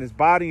brotherhood and this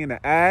body and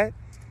to add,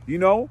 you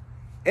know,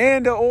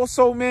 and to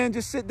also, man,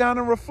 just sit down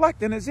and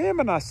reflect and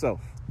examine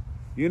ourselves.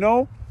 You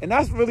know, and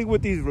that's really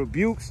what these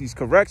rebukes, these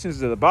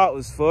corrections are about,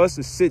 is for us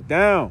to sit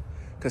down,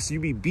 because you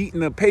be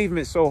beating the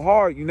pavement so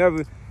hard. You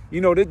never,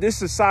 you know, this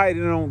society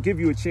don't give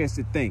you a chance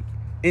to think.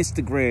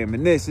 Instagram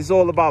and this, it's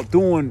all about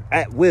doing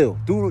at will.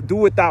 Do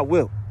what thou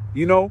will,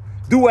 you know,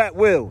 do at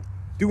will,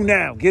 do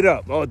now, get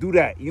up, or do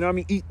that. You know what I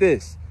mean? Eat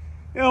this.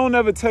 You know, I'll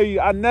never tell you,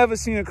 I never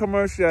seen a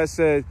commercial that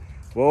said,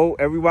 well,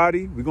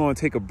 everybody, we're going to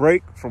take a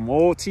break from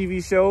all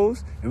TV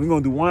shows and we're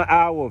going to do 1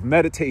 hour of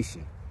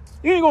meditation.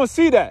 You ain't going to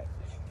see that.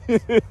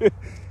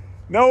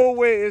 No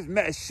way.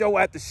 It's show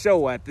after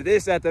show after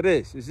this.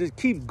 It just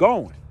keeps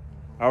going.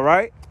 All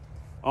right.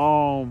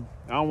 I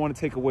don't want to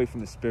take away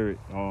from the spirit.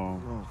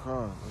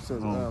 It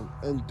says,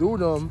 and do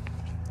them,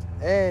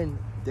 and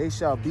they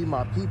shall be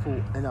my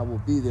people, and I will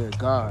be their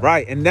God.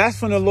 Right, and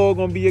that's when the Lord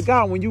gonna be your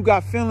God, when you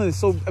got feelings.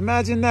 So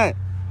imagine that.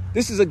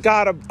 This is a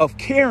God of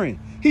caring.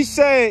 He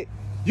said,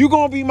 you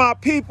gonna be my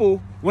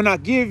people when I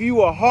give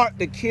you a heart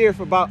to care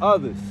about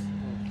others.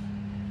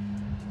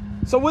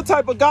 So what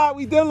type of God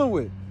we dealing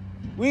with?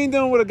 We ain't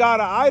dealing with a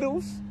God of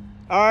idols,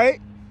 all right?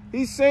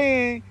 He's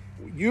saying,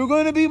 you're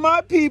gonna be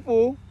my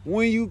people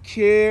when you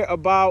care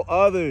about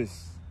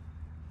others.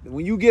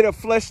 When you get a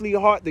fleshly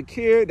heart to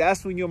care,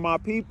 that's when you're my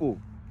people.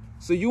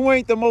 So you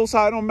ain't the Most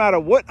High. It don't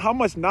matter how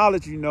much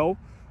knowledge you know,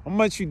 how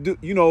much you do,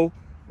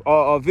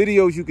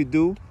 videos you could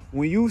do.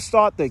 When you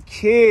start to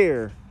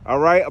care, all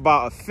right,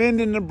 about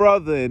offending the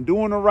brother and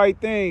doing the right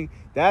thing,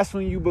 that's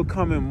when you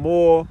becoming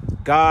more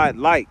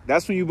God-like.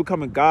 That's when you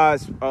becoming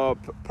God's.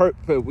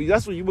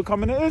 That's when you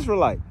becoming an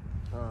Israelite.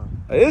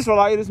 An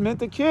Israelite is meant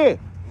to care.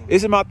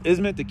 It's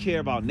meant to care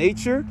about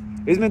nature.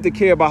 It's meant to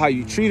care about how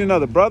you treat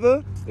another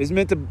brother. It's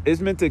meant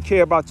to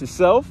care about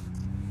yourself.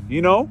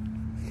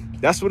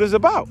 That's what it's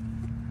about.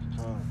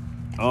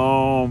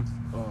 You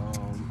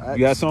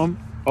got something?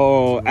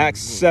 Acts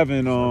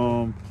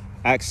 7.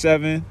 Acts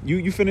 7.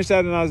 You finished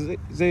that in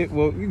Isaiah?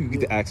 Well, you can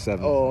get to Acts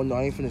 7. Oh no,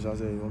 I ain't finished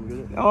Isaiah. You want me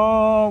to get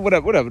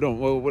it? Whatever. Don't.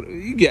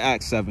 You get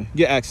Acts 7.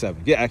 Get Acts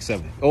 7. Get Acts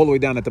 7. All the way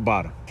down at the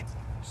bottom.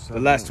 7.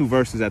 The last 2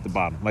 verses at the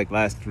bottom, like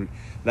last three.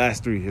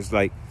 It's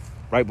like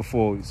right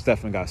before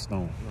Stephen got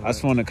stoned. Right. I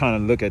just want to kind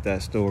of look at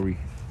that story.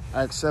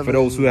 Acts 7. For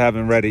those who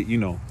haven't read it,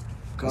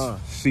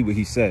 see what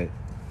he said.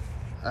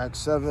 Acts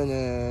 7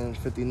 and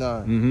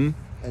 59. Mm-hmm.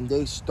 And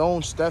they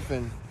stoned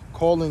Stephen,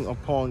 calling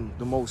upon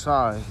the Most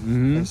High,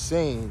 and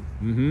saying,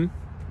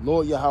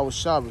 Lord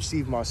Yahushua,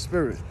 receive my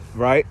spirit.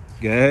 Right.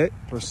 Go ahead.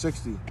 Verse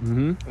 60.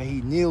 Mm-hmm. And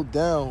he kneeled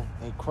down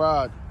and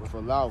cried with a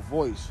loud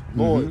voice,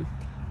 Lord,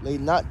 lay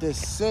not this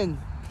sin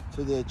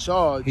to their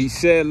charge. He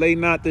said, lay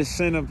not this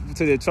sin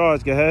to their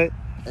charge. Go ahead.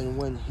 And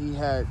when he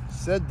had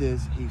said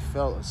this, he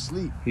fell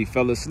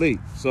asleep.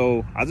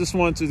 So I just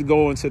wanted to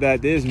go into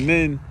that. There's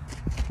men,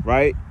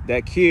 right,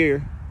 that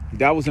care.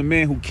 That was a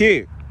man who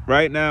cared.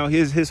 Right now,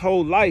 his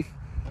whole life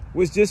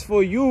was just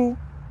for you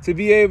to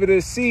be able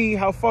to see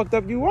how fucked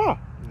up you are.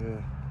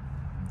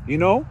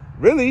 Yeah.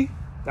 Really,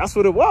 that's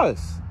what it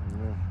was.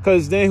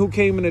 Because then who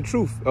came in the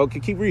truth? Okay,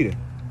 keep reading.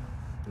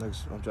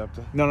 Next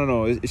chapter.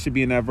 No. It should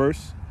be in that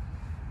verse.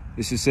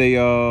 It should say,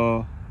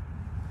 a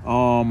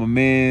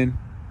man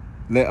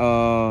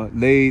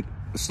laid.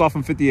 Start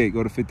from 58.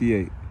 Go to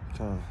 58.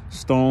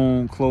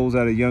 Stone clothes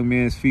at a young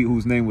man's feet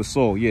whose name was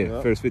Saul.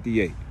 Yeah, verse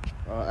 58.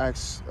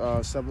 Acts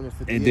 7 and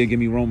 58. And then give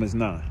me Romans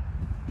 9.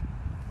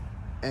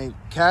 And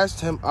cast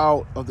him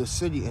out of the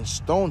city and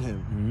stoned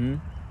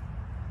him.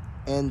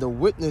 And the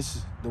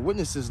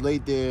witnesses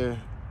laid their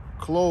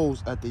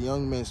clothes at the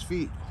young man's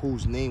feet,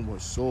 whose name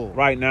was Saul.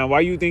 Right. Now,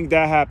 why you think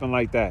that happened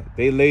like that?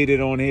 They laid it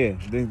on here.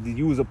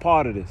 You was a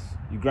part of this,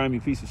 you grimy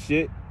piece of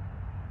shit.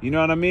 You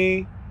know what I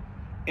mean?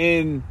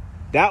 And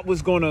that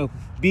was going to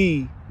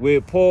be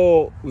where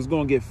Paul was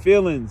going to get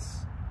feelings.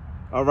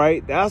 All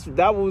right?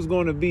 That was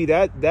going to be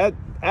that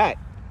act.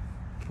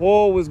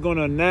 Paul was going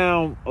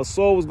to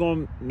Saul was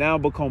going to now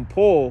become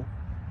Paul,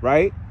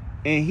 right?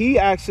 And he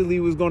actually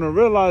was going to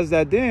realize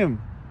that,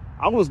 damn,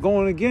 I was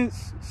going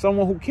against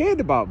someone who cared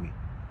about me.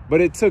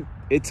 But it took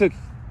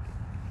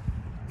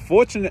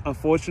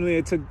unfortunately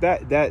it took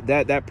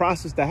that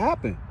process to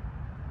happen.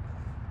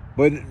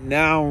 But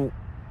now,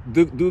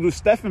 due to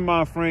Stephen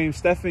mind frame,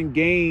 Stephen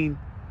gained,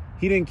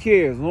 he didn't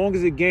care as long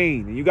as it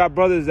gained. And you got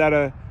brothers that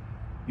are,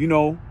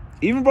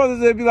 even brothers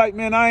that be like,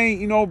 man, I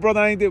ain't, brother,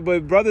 I ain't there.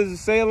 But brothers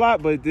say a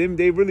lot, but them,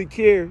 they really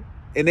care.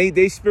 And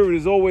they spirit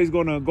is always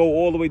going to go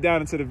all the way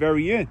down into the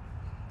very end.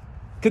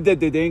 Because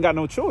they ain't got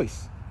no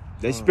choice.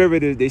 Their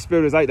spirit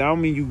is like that. I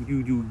don't mean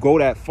you go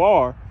that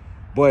far,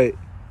 but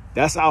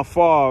that's how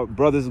far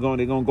brothers they're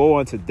gonna go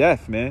on to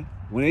death, man.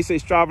 When they say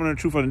striving on the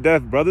truth on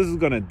death, brothers is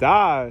gonna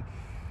die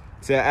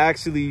to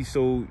actually,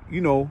 so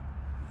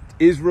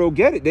Israel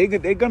get it.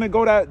 They're gonna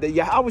go that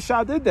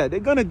Yahushua did that. They're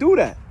gonna do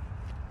that.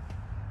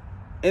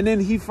 And then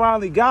he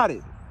finally got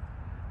it.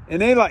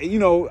 And they like,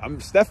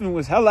 Stephen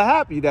was hella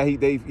happy that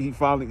he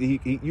finally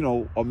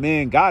a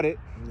man got it.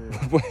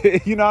 Yeah.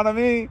 But, you know what I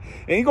mean?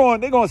 And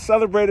they're going to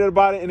celebrate it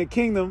about it in the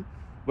kingdom.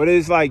 But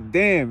it's like,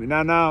 damn,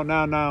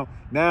 now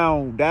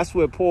that's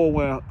where Paul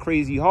went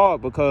crazy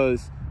hard,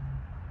 because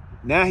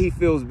now he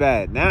feels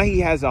bad. Now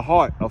he has a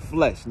heart of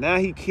flesh. Now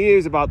he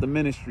cares about the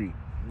ministry.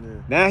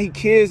 Yeah. Now he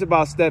cares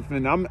about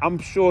Stephen. I'm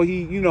sure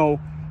he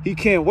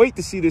can't wait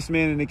to see this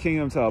man in the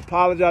kingdom, to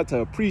apologize, to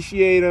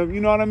appreciate him. You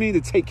know what I mean?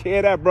 To take care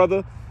of that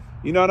brother.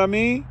 You know what I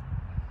mean?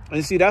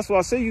 And see, that's why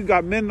I say you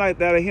got men like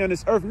that are here on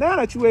this earth. Now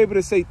that you're able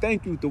to say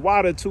thank you to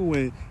water too,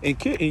 and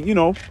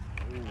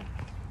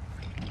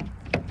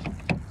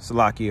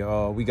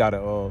Salakia, we got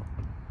the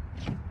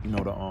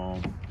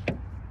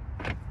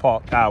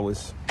park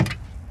hours.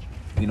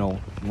 You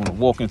want to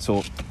walk into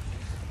it.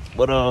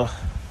 But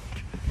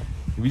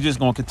we just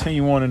gonna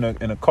continue on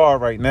in the car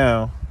right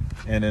now,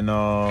 and then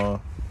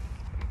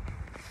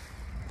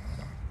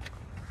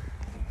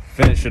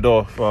finish it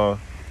off.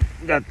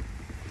 Got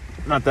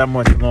not that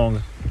much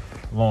longer.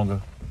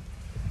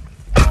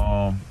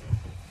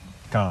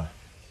 Con.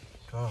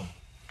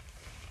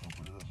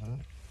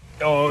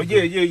 Oh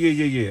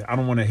yeah. I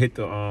don't want to hit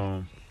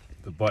the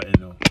button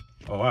though.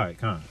 Oh, all right,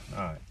 con.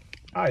 All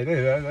right,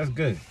 that's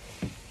good.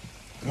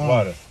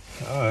 Water.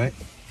 All right.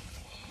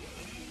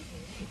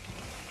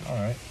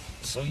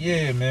 So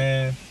yeah,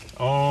 man.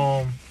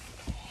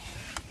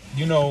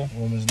 You know,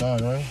 Romans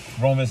 9, right?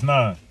 Romans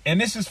 9, and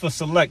this is for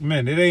select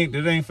men. It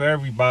ain't for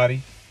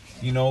everybody.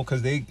 You know,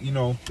 because they, you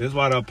know, that's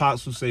why the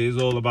apostles say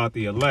it's all about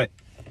the elect.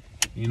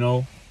 You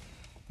know,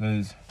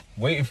 because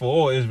waiting for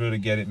all Israel to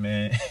get it,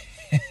 man,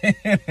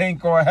 it ain't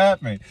gonna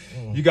happen.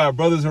 You got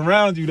brothers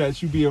around you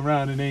that you be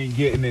around and they ain't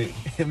getting it.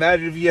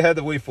 Imagine if you had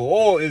to wait for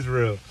all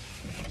Israel.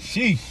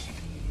 Sheesh.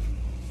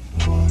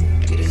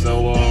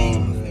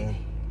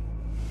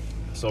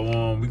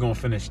 So we gonna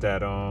finish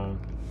that.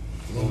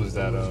 What was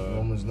that?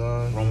 Romans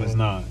 9. Romans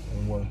 9.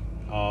 And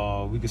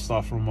 1. We can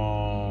start from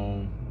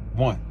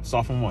 1.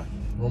 Start from 1.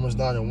 Romans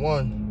 9 and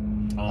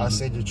 1. I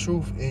say the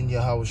truth in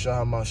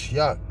Yahushua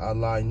HaMashiach. I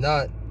lie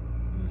not.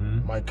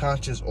 My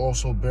conscience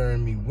also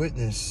bearing me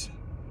witness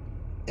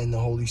in the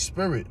Holy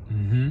Spirit.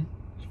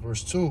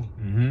 Verse 2.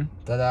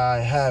 That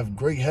I have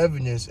great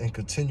heaviness and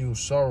continual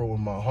sorrow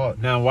in my heart.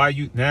 Now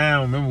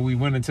remember we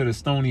went into the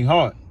stony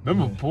heart.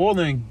 Remember Paul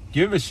didn't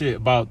give a shit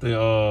about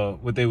the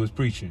what they was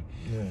preaching.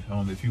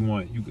 Yeah. If you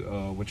want, you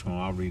which one?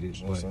 I'll read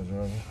it. But,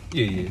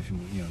 yeah. If you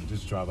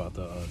just drive out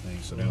the thing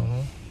so they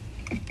don't.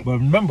 But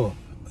remember,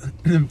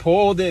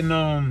 Paul didn't.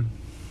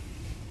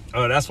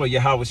 That's what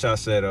Yahushua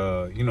said.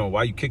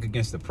 Why you kick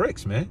against the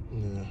pricks, man?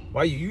 Yeah.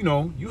 Why you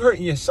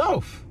hurting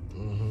yourself?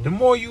 The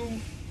more you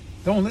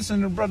don't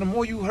listen to the brother, the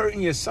more you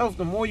hurting yourself.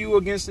 The more you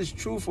against this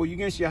truth or you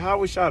against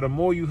Yahushua, the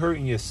more you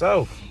hurting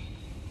yourself.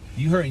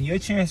 You hurting your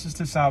chances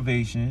to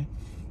salvation,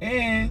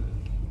 and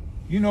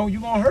you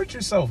gonna hurt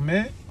yourself,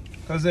 man.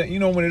 Because,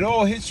 when it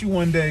all hits you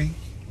one day,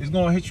 it's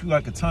going to hit you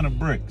like a ton of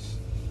bricks.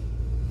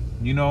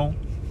 You're going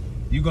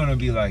to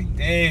be like,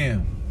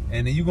 damn.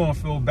 And then you're going to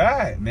feel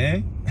bad,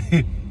 man.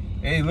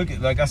 Hey,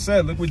 like I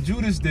said, look what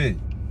Judas did.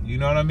 You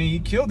know what I mean? He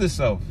killed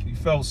himself. He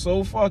felt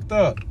so fucked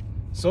up.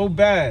 So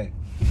bad.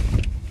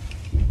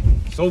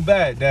 So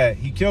bad that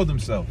he killed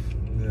himself.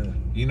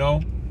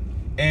 Yeah.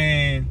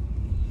 And,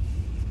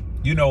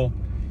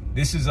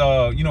 this is,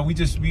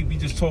 we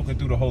just talking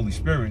through the Holy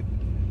Spirit.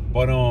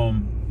 But,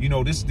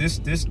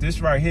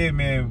 this right here,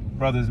 man,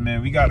 brothers,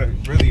 man, we gotta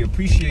really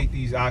appreciate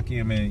these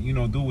Akim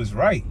and do what's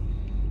right.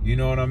 You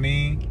know what I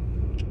mean?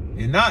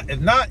 And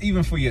not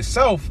even for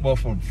yourself, but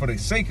for the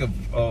sake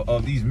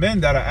of these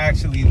men that are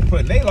actually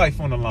putting their life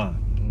on the line.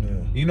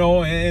 Yeah.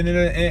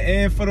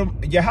 And for the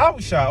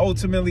Yahushua,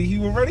 ultimately, he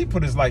already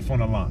put his life on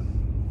the line.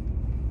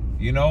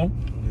 Yeah.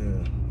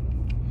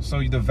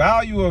 So the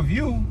value of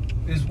you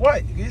is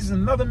what? Is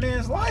another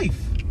man's life.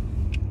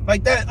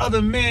 Like that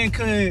other man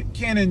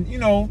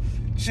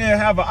shouldn't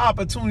have an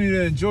opportunity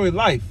to enjoy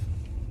life.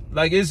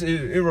 Like it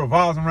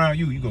revolves around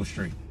you. You go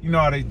straight. You know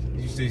how they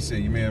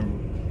say,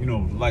 man,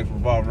 life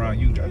revolves around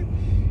you.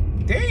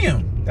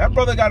 Damn, that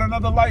brother got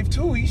another life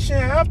too. He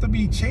shouldn't have to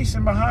be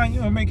chasing behind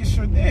you and making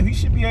sure. Damn, he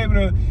should be able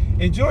to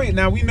enjoy it.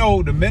 Now we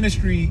know the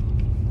ministry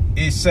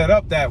is set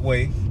up that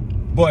way,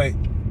 but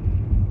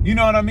you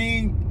know what I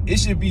mean. It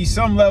should be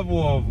some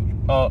level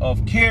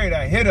of care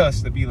that hit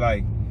us to be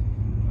like,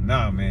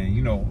 nah, man.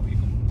 You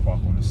can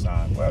park on the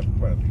side,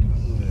 whatever.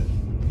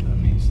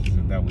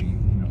 That we,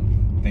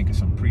 think of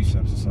some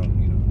precepts or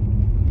something, you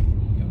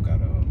don't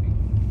gotta be,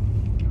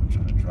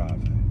 trying to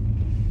drive it,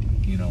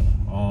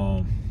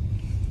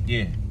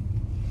 yeah.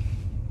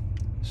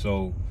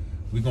 So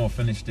we're gonna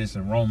finish this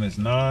in Romans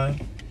 9.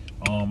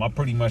 I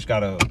pretty much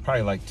got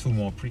probably like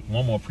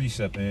one more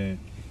precept and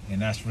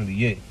that's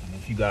really it. And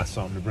if you got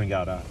something to bring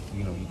out,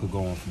 you could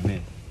go on from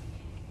there.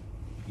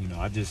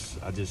 I just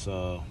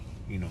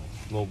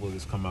global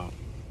has come out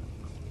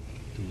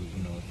through,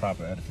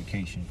 proper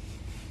edification.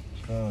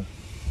 All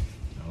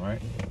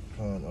right.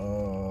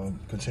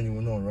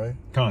 Continuing on, right?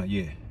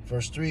 Yeah.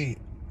 Verse 3.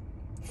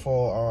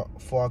 For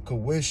I could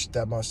wish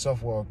that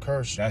myself were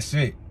accursed. That's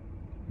it.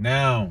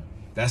 Now,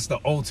 that's the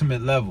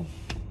ultimate level.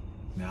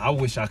 Now, I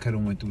wish I could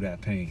have went through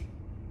that pain.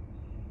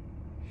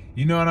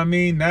 You know what I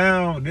mean?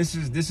 Now, this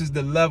is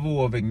the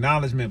level of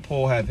acknowledgement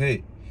Paul have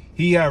hit.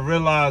 He had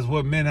realized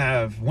what men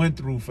have went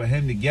through for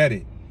him to get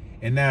it.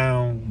 And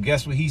now,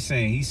 guess what he's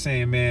saying? He's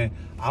saying, man,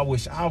 I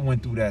wish I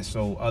went through that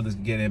so others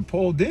could get it. And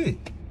Paul did.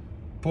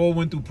 Paul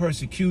went through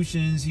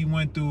persecutions. He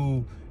went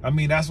through,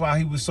 that's why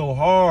he was so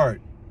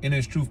hard in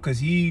his truth, because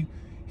he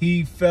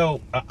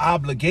felt an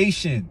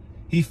obligation.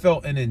 He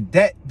felt an in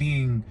debt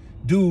being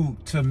due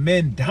to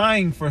men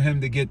dying for him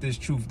to get this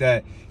truth,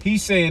 that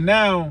he's saying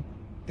now,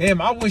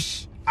 damn, I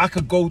wish I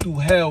could go through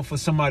hell for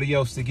somebody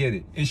else to get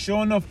it. And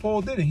sure enough,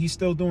 Paul did it. He's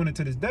still doing it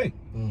to this day.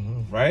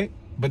 Right?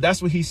 But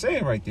that's what he's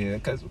saying right there.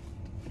 Because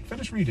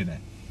finish reading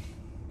that.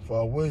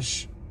 For I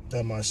wish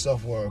that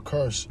myself were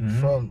accursed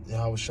from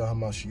Yahushua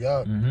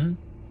HaMashiach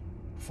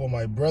for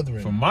my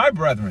brethren. For my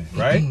brethren,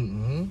 right?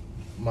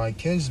 My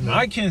kinsmen.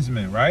 My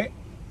kinsmen, right?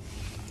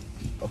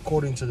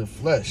 according to the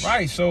flesh.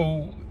 Right,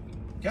 so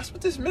that's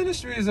what this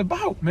ministry is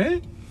about,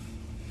 man.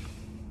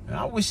 And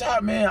I wish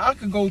I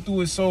could go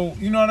through it. So,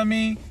 you know what I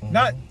mean?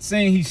 Not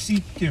saying he's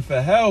seeking for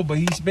hell, but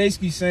he's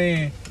basically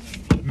saying,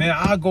 man,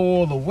 I go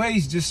all the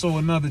ways just so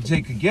another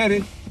Jake could get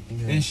it.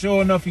 And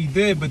sure enough, he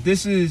did. But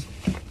this is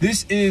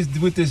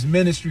what this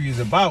ministry is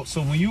about.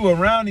 So when you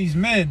around these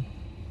men,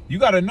 you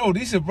got to know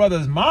these are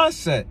brothers'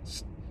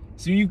 mindsets.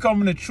 See, when you come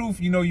in the truth,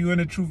 you know you in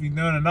the truth, you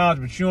know the knowledge,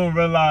 but you don't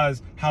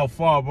realize how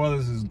far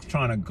brothers is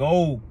trying to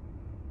go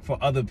for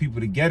other people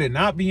to get it.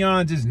 Not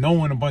beyond just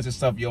knowing a bunch of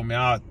stuff. Yo, man,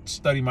 I'll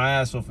study my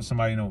ass off for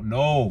somebody to know.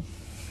 No.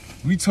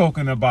 We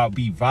talking about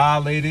be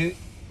violated,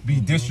 be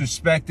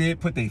disrespected,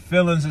 put their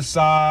feelings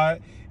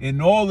aside,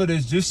 and all of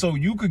this just so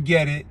you could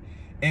get it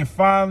and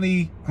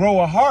finally grow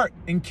a heart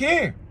and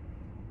care.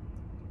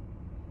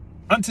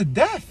 Unto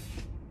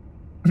death.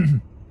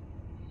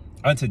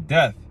 Unto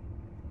death.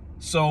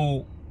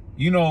 So,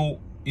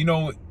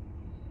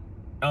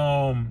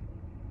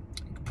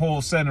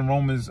 Paul said in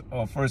Romans,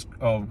 1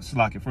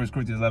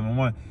 Corinthians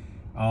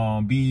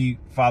 11:1, be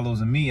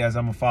followers of me as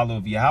I'm a follower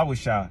of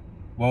Yahushua.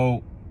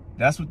 Well,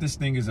 that's what this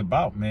thing is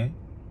about, man.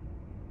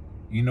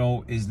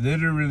 It's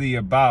literally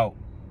about,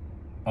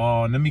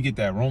 let me get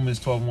that.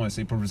 Romans 12:1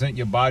 say, present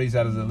your bodies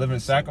as a living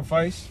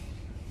sacrifice.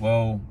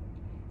 Well,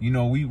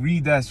 we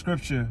read that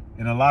scripture,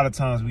 and a lot of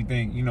times we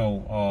think,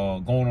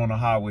 going on the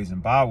highways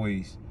and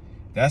byways,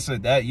 that's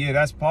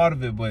part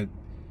of it. But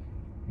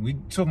we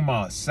talking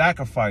about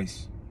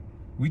sacrifice.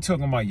 We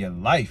talking about your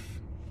life.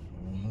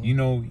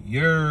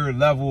 Your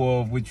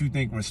level of what you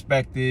think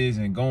respect is,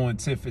 and going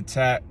tit for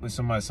tat with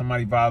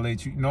somebody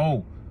violates you.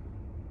 No,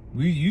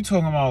 you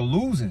talking about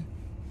losing.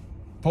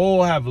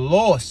 Paul have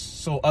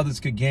lost so others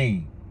could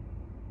gain.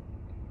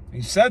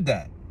 He said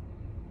that.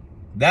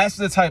 That's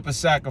the type of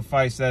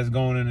sacrifice that's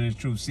going in the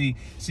truth. See,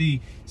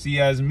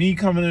 as me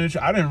coming in the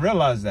truth, I didn't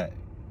realize that.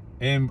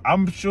 And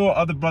I'm sure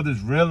other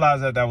brothers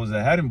realized that was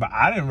a heading, but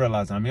I didn't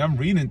realize. I mean, I'm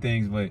reading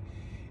things, but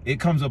it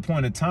comes a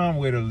point in time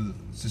where the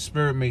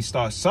spirit may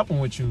start supping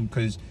with you,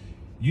 because,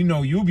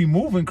 you'll be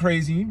moving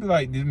crazy. You'll be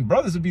like, the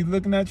brothers will be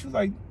looking at you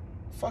like,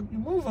 fuck you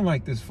moving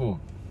like this for?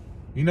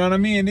 You know what I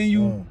mean? And then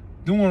you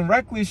doing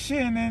reckless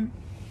shit, and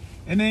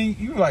then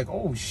you like,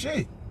 oh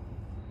shit,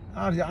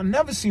 I've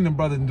never seen a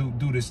brother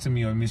do this to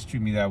me or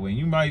mistreat me that way.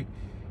 You might,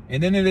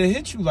 and then it'll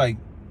hit you like,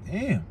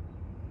 damn,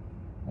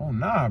 oh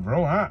nah,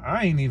 bro,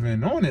 I ain't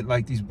even on it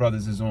like these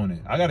brothers is on it.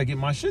 I gotta get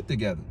my shit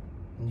together.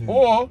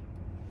 Or,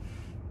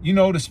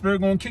 the spirit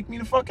gonna kick me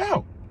the fuck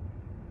out.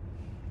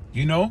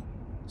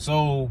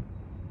 So,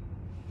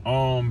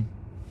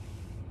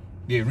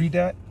 yeah, read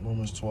that.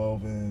 Romans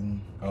 12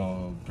 and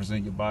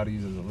present your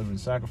bodies as a living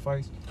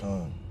sacrifice.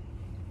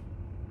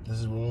 This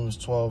is Romans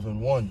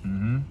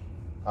 12:1.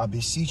 I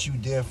beseech you,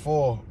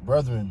 therefore,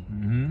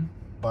 brethren,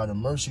 by the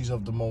mercies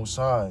of the Most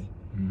High,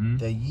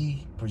 that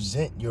ye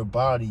present your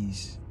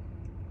bodies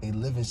a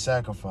living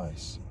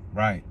sacrifice.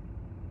 Right.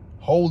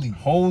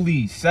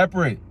 Holy,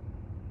 separate.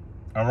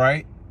 All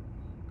right.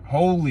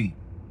 Holy.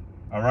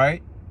 All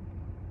right.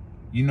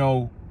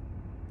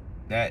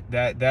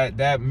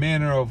 That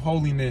manner of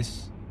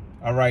holiness,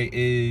 all right,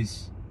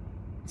 is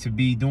to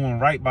be doing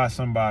right by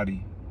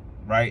somebody,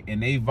 right?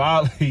 And they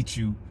violate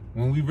you.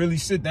 When we really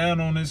sit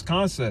down on this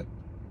concept,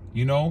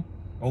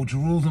 oh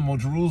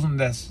Jerusalem,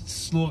 that's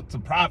slaughter the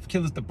prophet,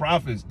 killeth the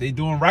prophets. They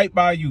doing right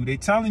by you. They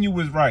telling you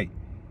what's right.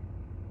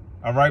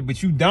 All right,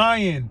 but you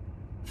dying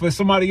for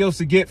somebody else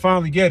to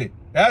finally get it.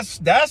 That's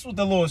what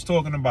the Lord's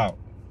talking about.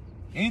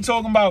 He ain't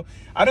talking about,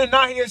 I did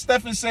not hear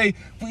Stephen say,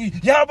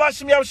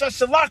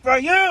 Shalak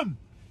Rahim.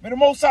 May the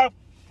Most High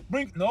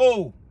bring.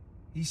 No.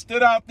 He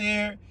stood out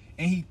there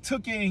and he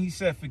took it and he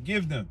said,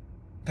 forgive them.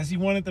 Because he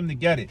wanted them to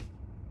get it.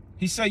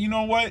 He said, you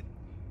know what?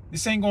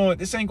 This ain't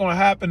gonna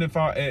happen if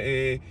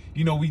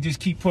we just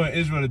keep putting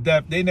Israel to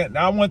death.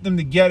 I want them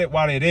to get it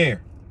while they're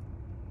there.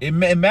 It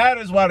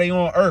matters while they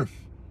on earth.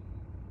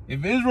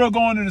 If Israel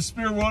going to the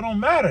spirit world, it don't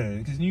matter.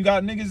 Because you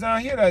got niggas down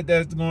here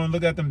that's going to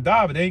look at them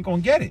die, but they ain't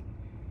going to get it.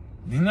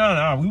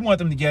 No, we want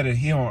them to get it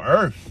here on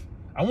earth.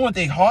 I want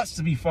their hearts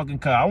to be fucking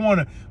cut. I want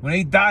to, when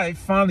they die, they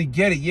finally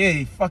get it. Yeah,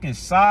 they fucking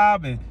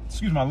sob and,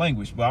 excuse my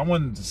language, but I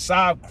want them to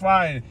sob,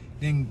 cry, and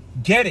then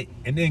get it.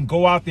 And then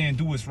go out there and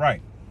do what's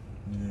right.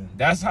 Yeah.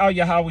 That's how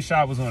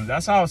Yahushua was on it.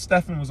 That's how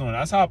Stephen was on it.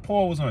 That's how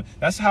Paul was on it.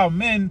 That's how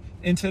men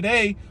in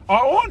today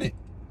are on it.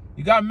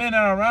 You got men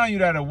that are around you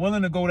that are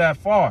willing to go that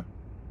far.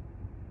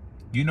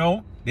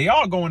 They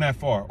are going that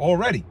far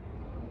already.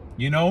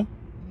 They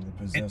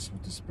possessed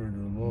with the Spirit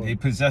of the Lord. They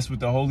possessed with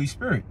the Holy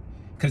Spirit.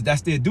 Because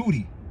that's their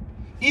duty.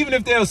 Even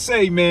if they'll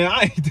say, man,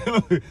 I ain't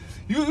doing it.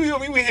 We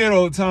hear it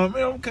all the time,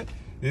 man. Okay.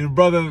 And the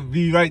brother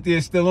be right there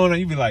still on it.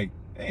 You be like,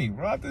 hey,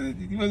 brother,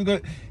 you wasn't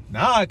good.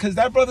 Nah, because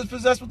that brother's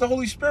possessed with the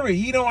Holy Spirit.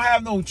 He don't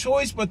have no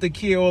choice but to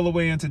care all the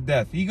way into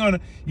death. He gonna,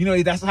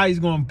 that's how he's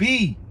gonna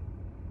be.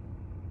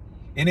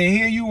 And then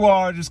here you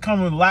are just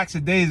coming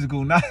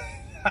lackadaisical. Now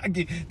I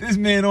get this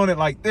man on it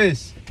like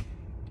this.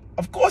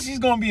 Of course he's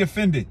gonna be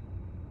offended.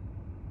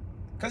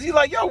 Cause he's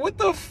like, yo, what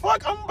the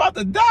fuck? I'm about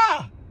to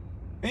die.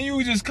 and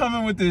you just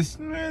coming with this,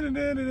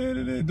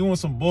 doing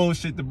some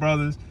bullshit to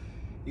brothers.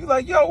 You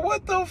like, yo,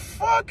 what the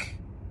fuck?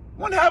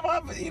 When have I,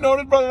 this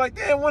brother like,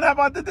 damn, when have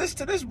I did this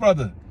to this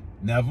brother?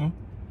 Never.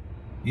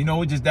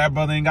 Just that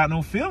brother ain't got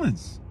no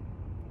feelings.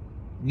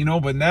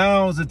 But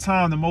now is the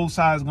time the Most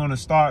High is gonna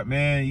start,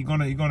 man.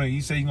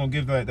 You say you're gonna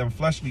give them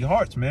fleshly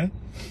hearts, man.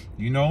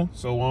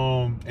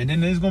 So and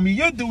then it's gonna be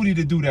your duty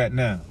to do that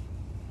now.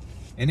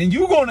 And then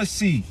you're gonna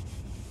see,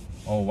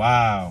 oh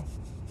wow,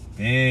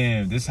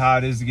 damn, this how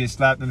it is to get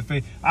slapped in the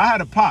face. I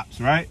had a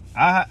pops, right?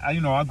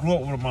 I grew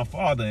up with my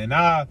father, and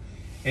I've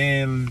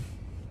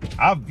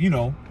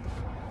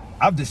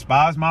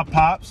despised my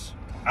pops.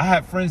 I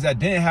had friends that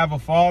didn't have a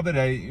father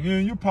that,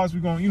 your pops, we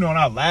going, and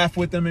I laugh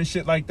with them and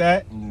shit like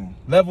that. Yeah.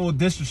 Level of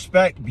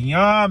disrespect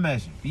beyond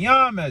measure,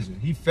 beyond measure.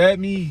 He fed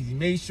me, he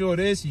made sure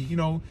this, he,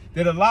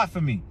 did a lot for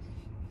me.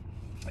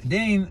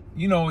 Then,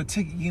 it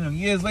took,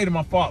 years later,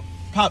 my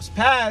pops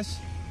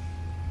passed.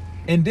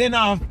 And then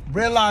I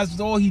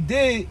realized all he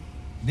did.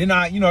 Then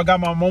I got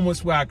my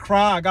moments where I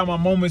cry. I got my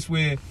moments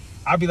where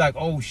I be like,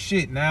 oh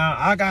shit, now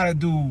I gotta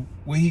do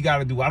what he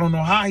gotta do. I don't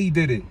know how he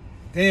did it.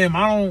 Damn,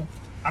 I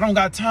don't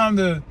got time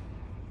to,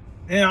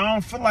 I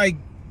don't feel like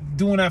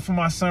doing that for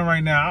my son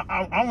right now.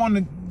 I want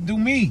to do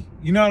me.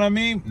 You know what I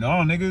mean? No,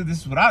 nigga,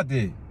 this is what I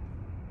did.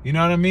 You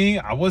know what I mean?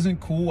 I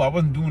wasn't cool. I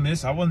wasn't doing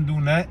this. I wasn't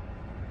doing that.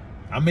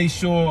 I made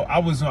sure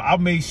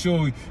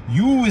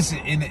you was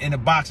in the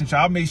boxing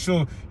shop. I made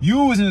sure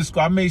you was in the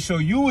school. I made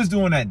sure you was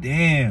doing that.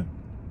 Damn.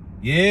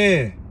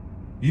 Yeah.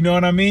 You know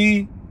what I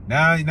mean?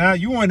 Now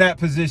you in that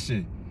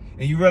position.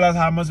 And you realize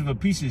how much of a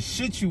piece of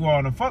shit you are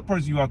and a fuck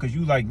person you are, because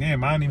you like,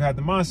 damn, I didn't even have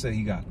the mindset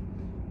he got.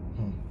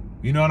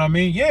 You know what I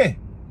mean? Yeah.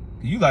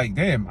 You like,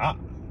 damn, I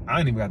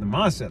ain't even got the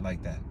mindset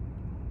like that.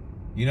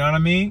 You know what I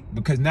mean?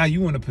 Because now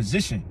you in a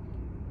position.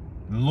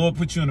 The Lord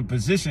put you in a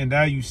position,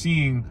 now you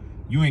seeing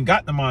you ain't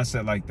got the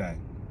mindset like that.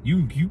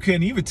 You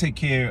can't even take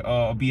care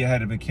or be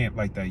ahead of a camp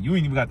like that. You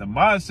ain't even got the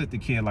mindset to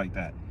care like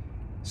that.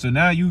 So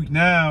now you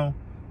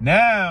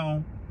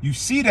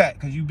see that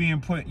because you be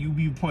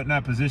put in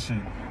that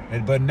position.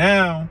 But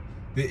now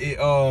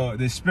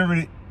the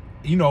spirit,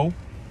 now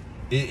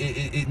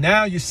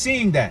you're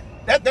seeing that.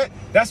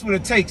 That's what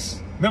it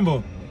takes.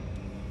 Remember,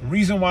 the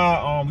reason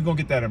why we're gonna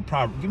get that in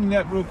Proverbs. Give me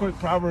that real quick.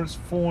 Proverbs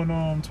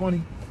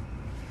 4:20.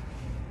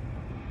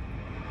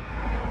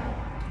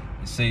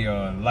 It say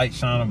light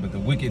shining, but the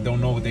wicked don't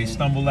know what they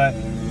stumble at.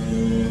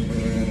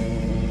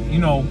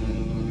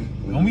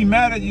 Don't be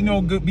mad at,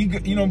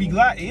 be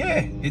glad.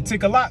 Yeah, it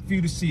took a lot for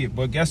you to see it.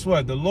 But guess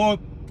what? The Lord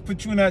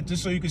put you in that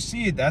just so you can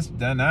see it. That's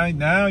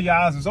now your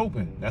eyes is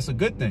open. That's a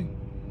good thing.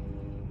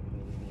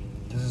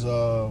 This is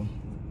the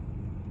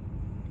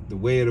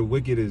way of the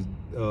wicked is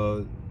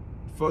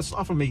first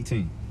off from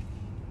 18.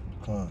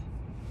 Come on.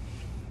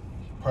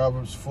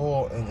 Proverbs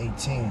 4:18.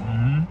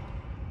 Mm-hmm.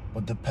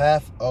 But the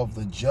path of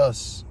the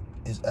just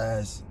is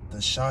as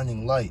the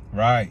shining light.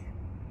 Right.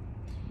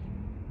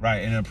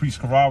 And the priest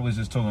Karar was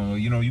just talking,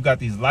 you got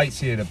these lights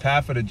here. The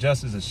path of the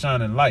just is a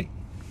shining light.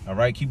 All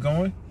right, keep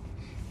going.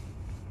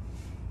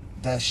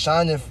 That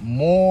shineth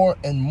more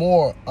and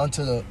more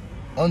unto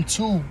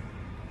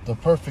the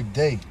perfect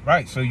day.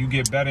 Right, so you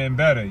get better and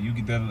better. You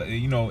get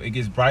it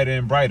gets brighter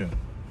and brighter.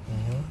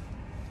 Mm-hmm.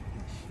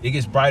 It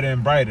gets brighter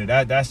and brighter.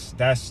 That's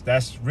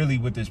really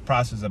what this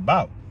process is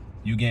about.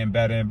 You getting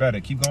better and better.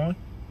 Keep going.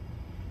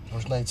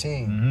 Verse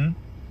 19. Mm-hmm.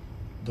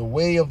 The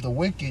way of the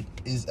wicked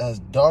is as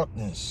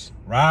darkness.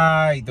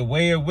 Right. The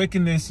way of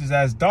wickedness is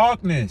as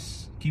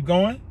darkness. Keep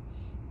going.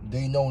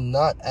 They know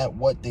not at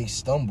what they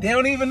stumble. They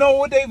don't even know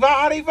what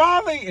how they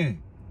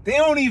violating. They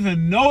don't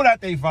even know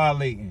that they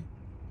violating.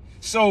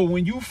 So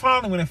when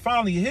it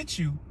finally hits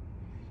you,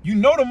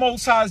 the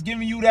Most High is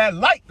giving you that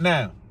light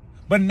now.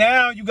 But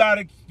now you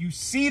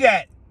see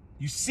that.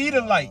 You see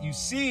the light. You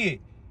see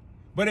it.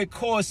 But it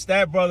costs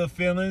that brother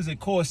feelings.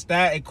 It costs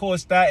that. It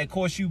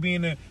costs you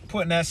being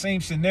put in that same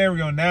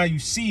scenario. Now you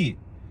see it.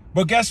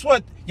 But guess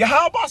what?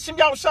 How about some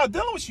y'all shot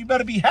dealing with you? You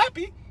better be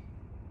happy.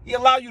 He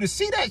allow you to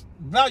see that.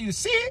 Allow you to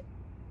see it.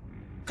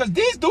 Because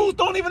these dudes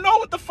don't even know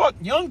what the fuck.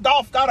 Young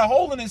Dolph got a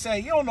hole in his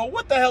head. You don't know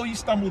what the hell he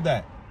stumbled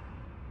at.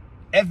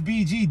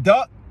 FBG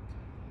Duck.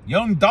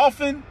 Young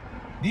Dolphin.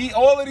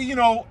 All of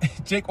the,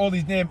 Jake, all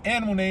these damn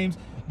animal names.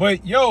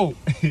 But yo,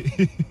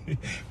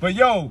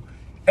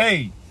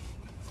 hey.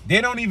 They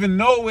don't even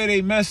know where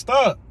they messed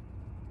up.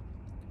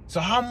 So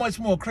how much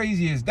more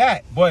crazy is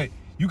that? But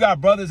you got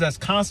brothers that's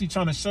constantly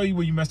trying to show you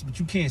where you messed up, but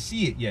you can't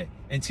see it yet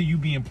until you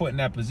being put in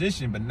that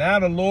position. But now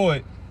the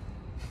Lord,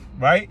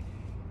 right,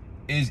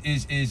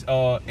 is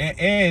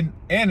and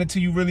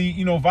until you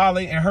really,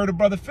 violate and hurt a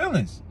brother's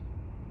feelings.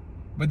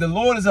 But the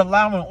Lord is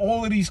allowing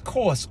all of these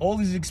costs, all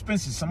these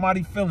expenses,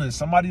 somebody's feelings,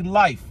 somebody's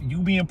life, you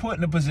being put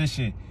in a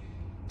position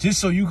just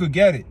so you could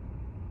get it.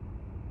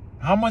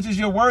 How much is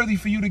your worthy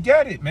for you to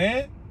get it,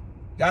 man?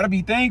 Gotta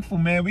be thankful,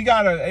 man. We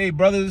gotta, hey,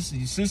 brothers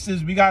and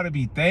sisters, we gotta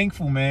be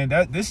thankful, man.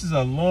 This is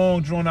a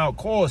long, drawn out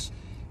course,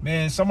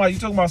 man. You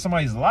talking about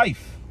somebody's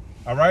life,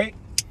 all right?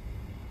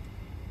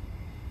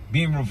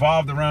 being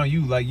revolved around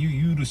you, like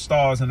you the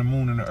stars and the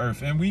moon and the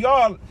earth. And we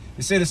all,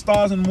 they say the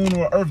stars and the moon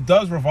or earth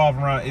does revolve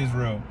around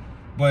Israel.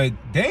 But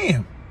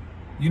damn,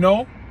 you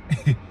know?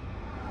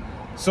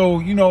 So,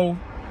 you know,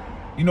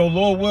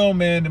 Lord will,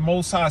 man, the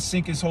Most High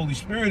sink his Holy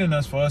Spirit in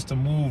us for us to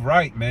move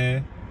right,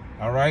 man.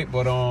 All right,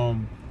 but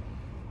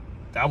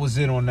that was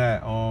it on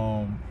that.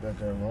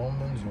 Back at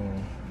Romans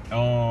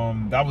or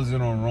that was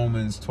it on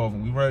Romans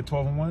 12. We read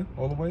 12:1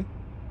 all the way.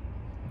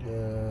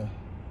 yeah.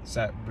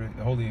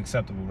 Wholly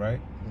acceptable, right?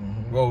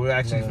 Mm-hmm. Well,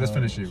 actually, No, let's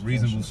finish it.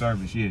 Reasonable finish it.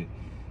 service, yeah.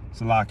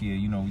 Salakia,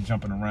 you know, we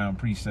jumping around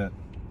precept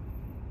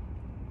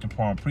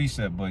upon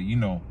precept, but you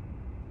know,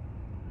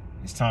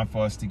 it's time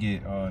for us to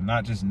get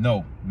not just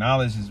know.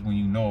 Knowledge is when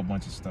you know a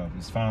bunch of stuff.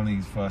 It's finally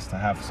for us to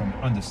have some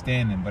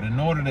understanding. But in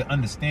order to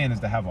understand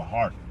is to have a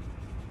heart.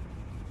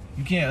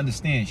 You can't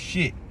understand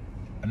shit,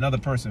 another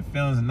person's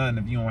feelings or nothing,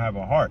 if you don't have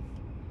a heart.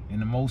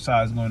 And the Most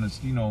High is going to,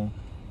 you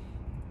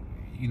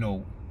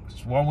know,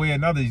 one way or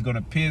another, he's going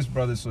to pierce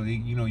brothers so that,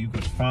 you know, you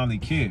can finally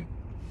care.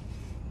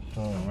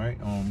 All right?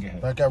 Go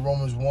ahead. Back at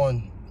Romans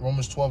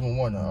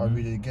 12:1. I'll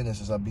read it again. It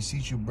says, I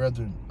beseech you,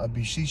 brethren,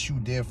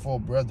 therefore,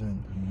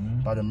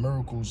 brethren, by the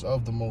miracles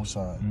of the Most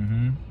High,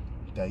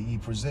 that ye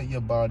present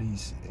your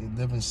bodies a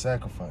living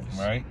sacrifice,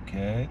 Right?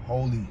 Okay.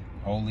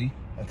 holy,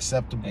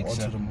 acceptable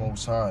unto the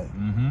Most High,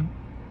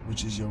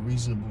 which is your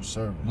reasonable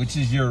service. Which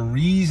is your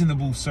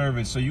reasonable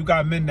service. So you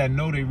got men that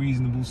know their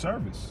reasonable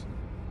service.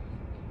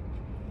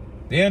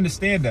 They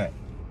understand that.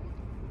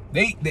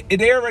 They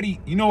already,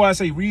 you know why I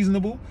say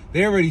reasonable?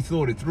 They already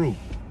thought it through.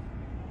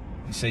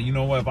 They say, you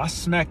know what, if I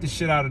smack the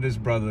shit out of this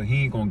brother,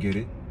 he ain't gonna get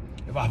it.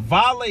 If I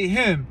violate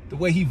him the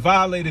way he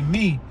violated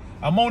me,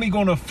 I'm only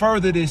gonna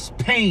further this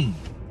pain.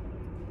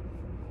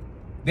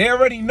 They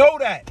already know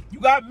that. You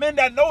got men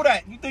that know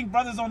that. You think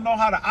brothers don't know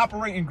how to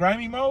operate in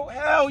grimy mode?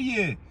 Hell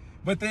yeah.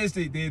 But they're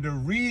the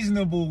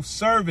reasonable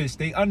service.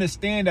 They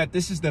understand that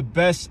this is the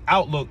best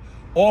outlook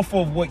off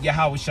of what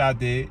Yahushua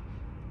did,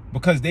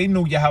 because they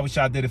knew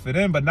Yahushua did it for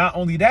them. But not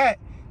only that,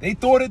 they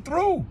thought it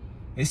through.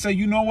 They said,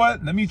 you know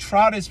what? Let me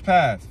try this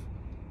path.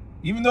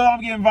 Even though I'm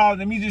getting involved,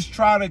 let me just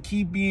try to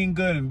keep being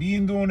good and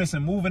doing this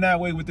and moving that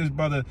way with this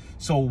brother.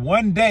 So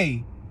one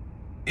day,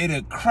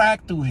 it'll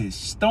crack through his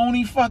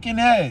stony fucking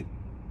head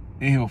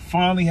and he'll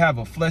finally have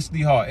a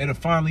fleshly heart. It'll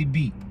finally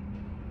beat.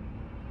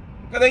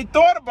 Because they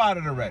thought about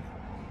it already.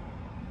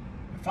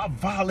 If I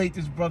violate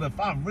this brother, if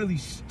I really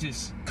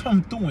just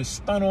come through and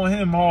stun on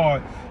him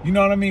hard, you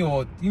know what I mean?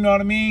 Or, you know what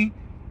I mean?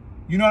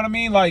 You know what I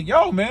mean? Like,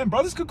 yo, man,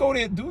 brothers could go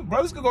there, dude.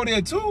 Brothers could go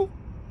there too.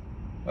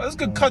 Brothers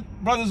could cut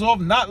brothers off,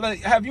 not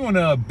have you in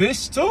the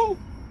abyss too.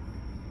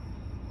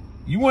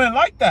 You wouldn't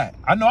like that.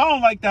 I know I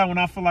don't like that when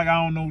I feel like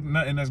I don't know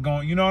nothing that's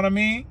going, you know what I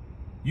mean?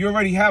 You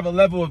already have a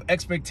level of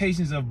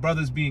expectations of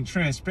brothers being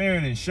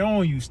transparent and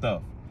showing you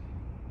stuff.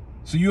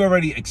 So you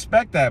already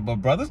expect that, but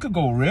brothers could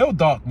go real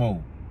dark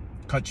mode.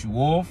 Cut you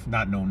off,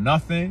 not know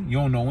nothing. You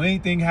don't know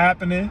anything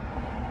happening.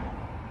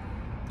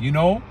 You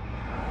know?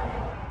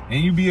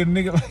 And you be a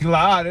nigga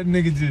like, that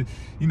nigga just,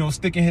 you know,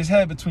 sticking his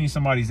head between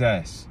somebody's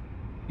ass.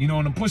 You know,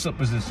 in a push-up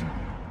position.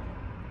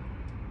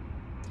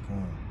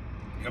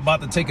 You're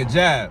about to take a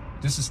jab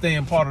just to stay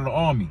in part of the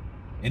army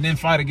and then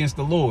fight against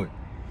the Lord.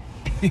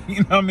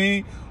 You know what I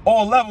mean?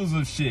 All levels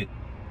of shit.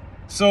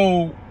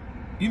 So,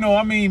 you know,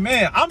 I mean,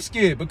 man, I'm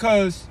scared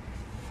because,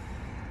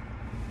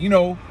 you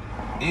know,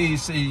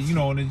 it's, you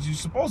know, and you're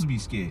supposed to be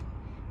scared.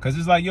 Because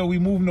it's like, yo, we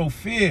move no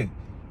fear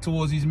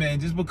towards these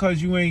men. Just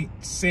because you ain't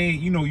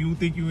saying, you know, you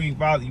think you ain't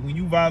violate. When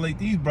you violate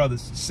these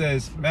brothers, it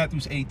says, Matthew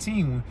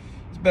 18,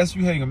 it's best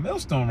you hang a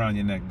millstone around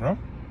your neck, bro.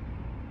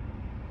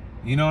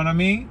 You know what I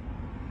mean?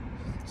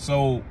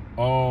 So,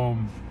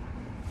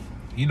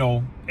 you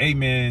know,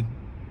 amen.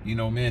 You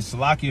know, man,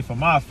 Salakia for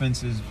my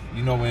offenses,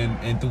 you know,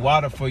 and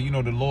throughout it for, you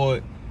know, the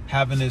Lord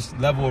having this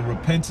level of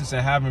repentance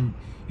and having,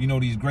 you know,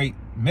 these great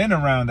men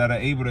around that are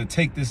able to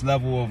take this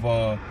level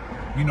of,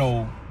 you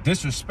know,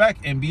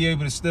 disrespect and be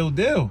able to still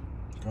deal,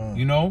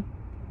 you know?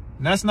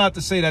 And that's not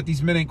to say that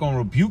these men ain't gonna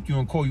rebuke you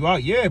and call you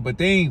out. Yeah, but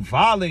they ain't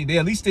violating.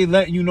 At least they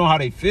letting you know how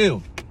they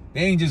feel.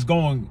 They ain't just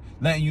going,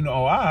 letting you know,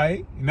 all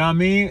right, you know what I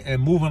mean?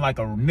 And moving like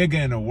a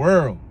nigga in the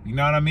world, you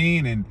know what I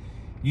mean? And,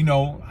 you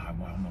know, I'm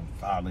gonna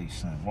violate,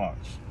 son, watch.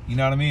 You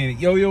know what I mean?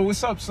 Yo,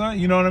 what's up, son?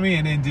 You know what I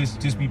mean? And then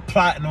just be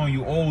plotting on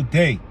you all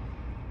day.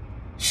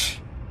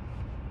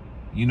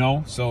 You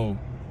know, so,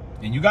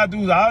 and you got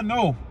dudes, I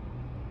know.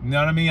 You know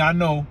what I mean? I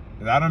know.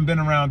 Because I done been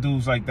around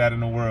dudes like that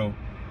in the world.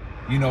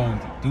 You know,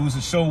 dudes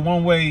that show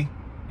one way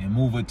and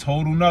move a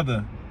total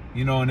another.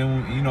 You know, and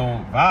then, you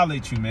know,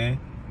 violate you, man.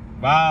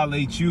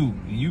 Violate you.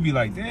 And you be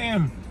like,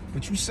 damn,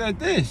 but you said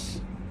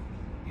this.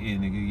 Yeah,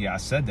 nigga, yeah, I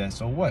said that,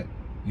 so what?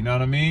 You know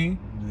what I mean?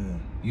 Yeah.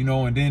 You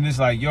know, and then it's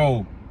like,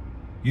 yo,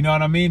 you know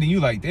what I mean? And you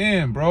like,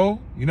 damn, bro.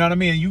 You know what I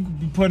mean? You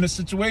be put in a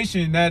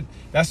situation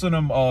that's when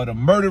the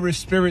murderous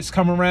spirits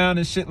come around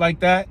and shit like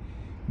that.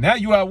 Now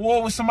you at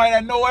war with somebody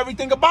that know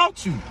everything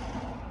about you.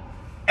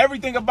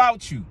 Everything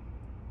about you.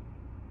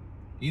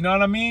 You know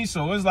what I mean?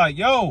 So it's like,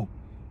 yo,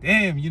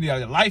 damn, you got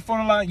your life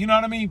on the line. You know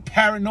what I mean?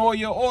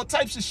 Paranoia, all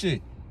types of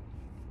shit.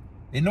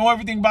 They know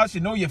everything about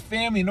you, know your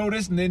family, know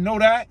this and they know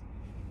that.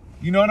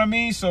 You know what I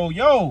mean? So,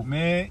 yo,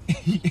 man,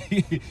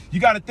 you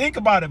got to think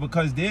about it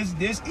because there's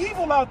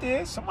evil out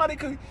there. Somebody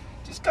could,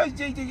 just because,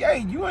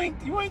 hey, you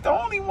ain't the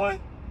only one.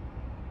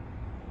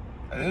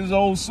 There's an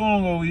old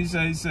song, he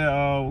said,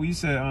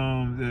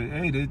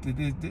 hey,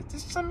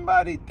 there's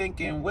somebody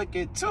thinking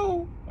wicked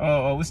too.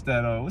 What's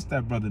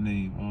that brother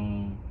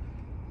name?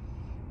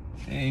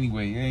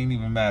 Anyway, it ain't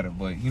even matter,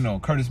 but, you know,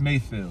 Curtis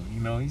Mayfield, you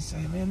know, he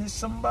said, man, there's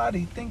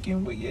somebody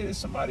thinking, yeah, there's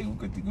somebody who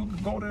could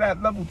go to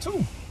that level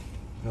too.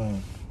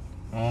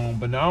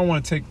 But now I don't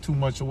want to take too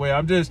much away.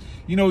 I'm just,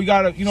 you know, we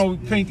got to, you know,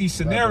 paint these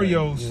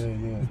scenarios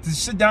to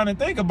sit down and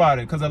think about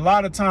it. Because a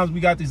lot of times we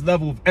got this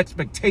level of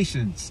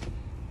expectations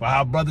for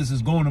how brothers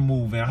is going to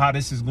move and how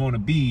this is going to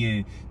be.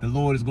 And the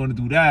Lord is going to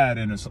do that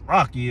and it's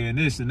rocky and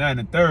this and that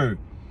and the third.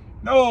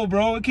 No,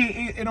 bro,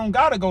 it don't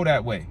got to go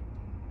that way.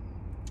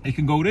 It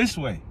can go this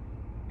way.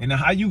 And then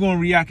how you going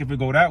to react if it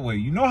go that way?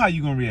 You know how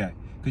you going to react.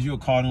 Because you're a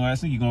cardinal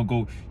ass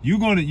nigga. You're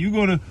going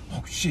to,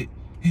 oh, shit.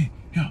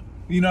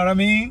 You know what I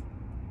mean?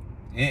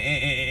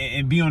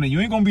 And be on it.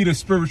 You ain't gonna be the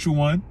spiritual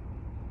one.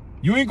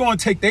 You ain't gonna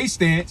take their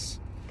stance.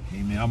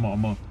 Hey man, I'm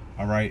all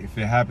right. If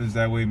it happens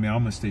that way, man, I'm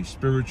gonna stay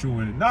spiritual.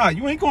 And nah,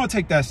 you ain't gonna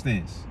take that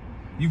stance.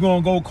 You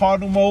gonna go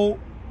cardinal mode.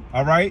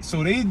 All right.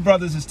 So these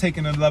brothers is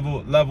taking a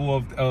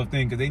level of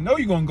thing because they know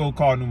you're gonna go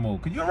cardinal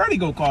mode. Cause you already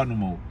go cardinal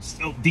mode.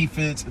 Still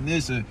defense and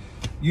this,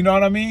 you know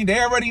what I mean? They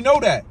already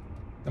know that.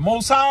 The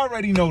Most High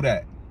already know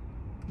that.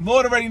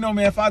 Lord already know,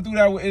 man. If I do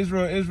that with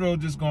Israel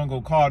just gonna go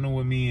cardinal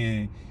with me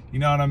and. You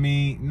know what I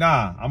mean?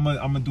 Nah, I'm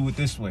gonna do it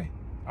this way.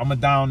 I'm gonna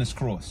die on this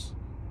cross.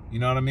 You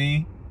know what I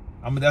mean?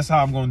 That's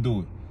how I'm gonna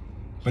do it.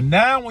 But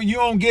now when you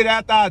don't get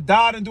after I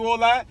died and do all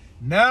that,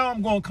 now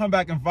I'm gonna come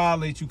back and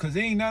violate you because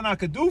there ain't nothing I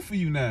could do for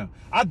you now.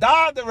 I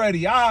died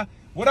already.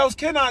 What else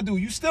can I do?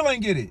 You still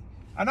ain't get it.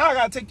 And now I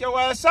gotta take your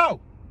ass out.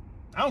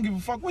 I don't give a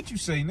fuck what you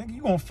say, nigga.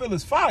 You gonna feel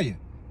his fire.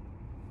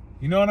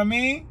 You know what I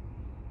mean?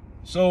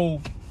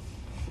 So,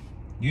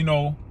 you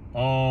know,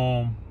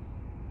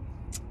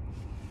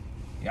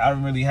 yeah, I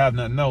don't really have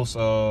nothing else.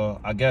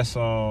 I guess,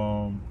 you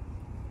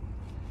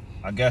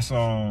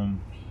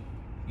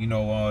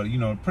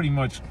know, pretty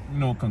much, you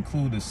know,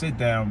 conclude the sit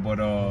down. But,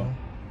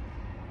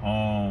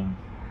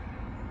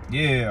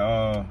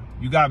 yeah,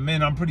 you got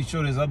men. I'm pretty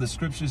sure there's other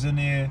scriptures in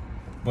there.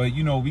 But,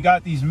 you know, we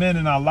got these men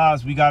in our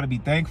lives we got to be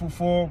thankful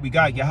for. We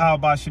got Yahweh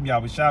Bashem,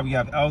 Yahweh. We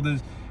have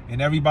elders, and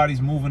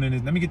everybody's moving in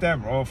this. Let me get that.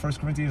 1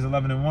 Corinthians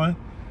 11:1.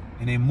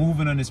 And they're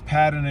moving on this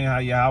pattern and how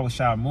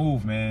Yahweh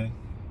move, man.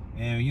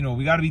 And, you know,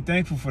 we got to be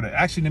thankful for that.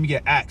 Actually, let me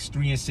get Acts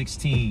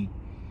 3:16.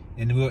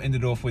 And then we'll end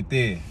it off with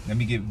there. Let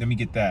me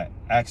get that.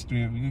 Acts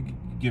 3, we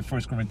get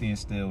 1 Corinthians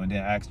still, and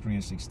then Acts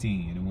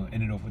 3:16. And then we'll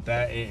end it off with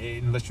that.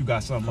 Unless you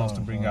got something else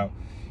to bring out,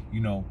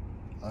 you know.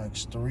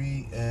 Acts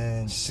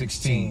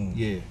 3:16.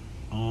 Yeah.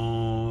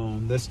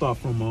 Let's start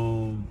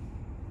from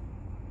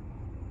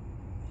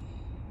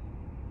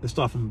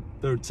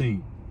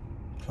 13.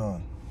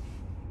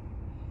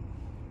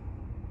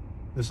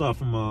 Let's start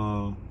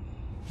from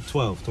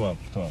 12. Go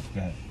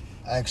ahead.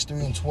 Acts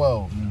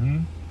 3:12.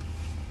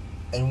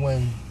 And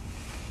when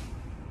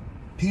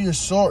Peter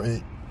saw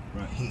it,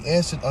 he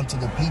answered unto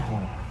the people,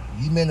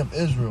 ye men of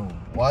Israel,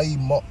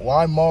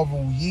 why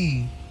marvel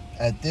ye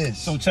at this?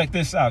 So check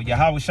this out.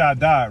 Yahweh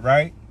died,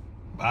 right?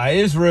 By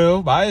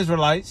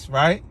Israelites,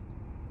 right?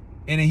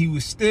 And then he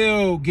was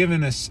still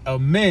giving us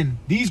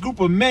these group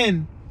of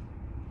men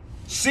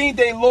seen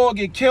their Lord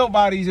get killed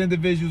by these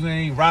individuals and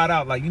ain't ride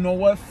out like, you know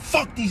what?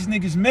 Fuck these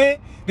niggas, man.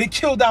 They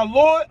killed our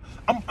Lord.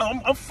 I'm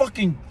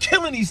fucking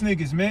killing these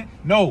niggas, man.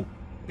 No,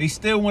 they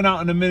still went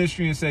out in the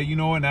ministry and said, you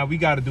know what? Now we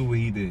got to do what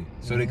he did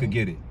so they could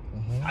get it.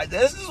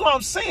 This is what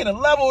I'm saying. The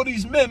level of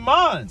these men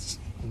minds.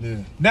 Yeah.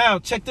 Now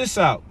check this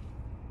out.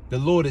 The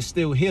Lord is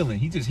still healing.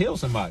 He just healed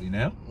somebody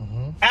now.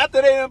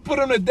 After they done put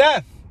him to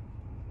death.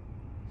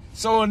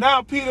 So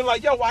now Peter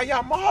like, yo, why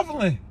y'all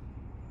marveling?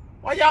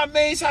 Why y'all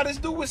amazed how this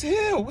dude was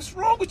healed? What's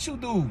wrong with you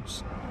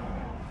dudes?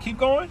 Keep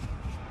going.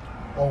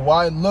 Or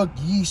why look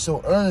ye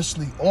so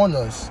earnestly on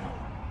us,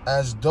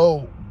 as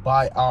though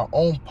by our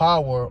own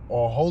power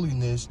or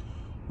holiness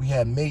we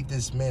had made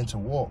this man to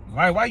walk?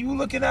 Right? Why you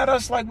looking at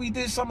us like we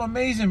did something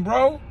amazing,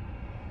 bro?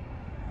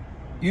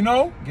 You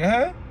know? Go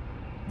ahead.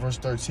 Verse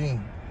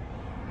 13.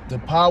 The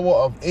power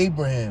of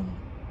Abraham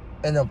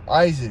and of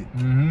Isaac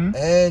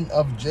and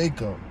of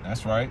Jacob.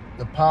 That's right.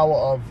 The power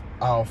of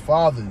our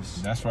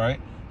fathers. That's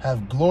right.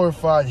 Have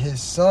glorified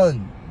his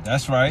son.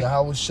 That's right.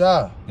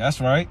 Yahweh. That's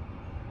right.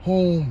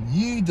 Whom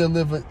ye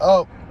delivered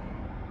up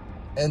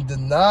and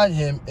denied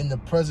him in the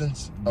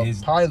presence of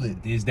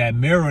Pilate. There's that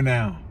mirror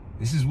now.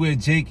 This is where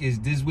Jake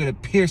is. This is where the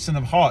piercing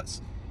of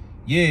hearts.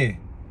 Yeah.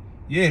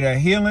 Yeah, that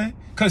healing.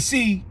 Because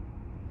see,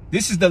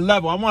 this is the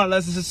level.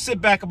 Let's just sit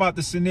back about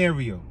the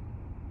scenario.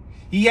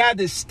 He had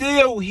to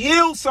still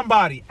heal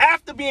somebody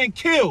after being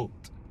killed.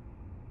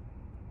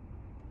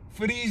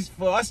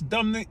 For us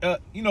dumb,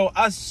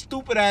 us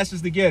stupid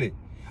asses to get it.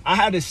 I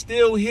had to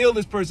still heal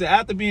this person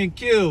after being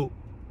killed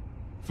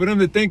for them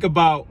to think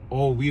about,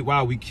 oh,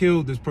 we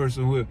killed this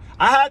person.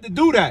 I had to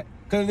do that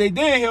Because if they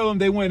didn't heal him,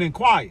 they went in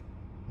quiet.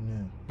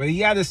 Yeah. But he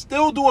had to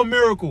still do a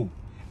miracle.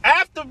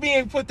 After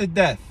being put to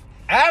death,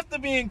 after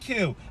being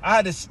killed, I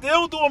had to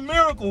still do a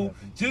miracle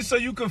just so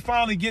you could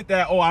finally get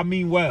that, oh, I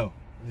mean well.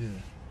 Yeah.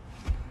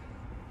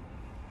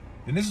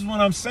 And this is what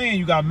I'm saying.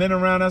 You got men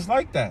around that's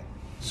like that.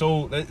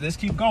 So let's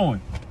keep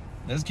going.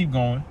 Let's keep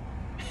going.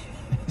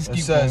 It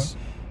says,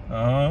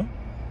 in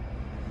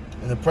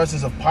the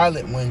presence of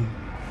Pilate when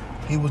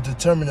he was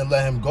determined to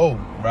let him go.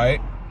 Right.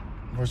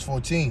 Verse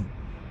 14.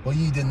 But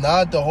ye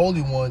denied the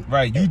Holy One.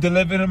 Right. You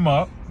delivered him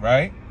up.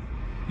 Right.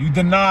 You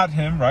denied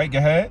him. Right. Go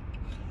ahead.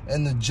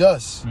 And the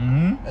just.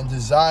 And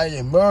desired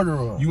a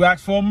murderer. You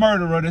asked for a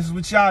murderer. This is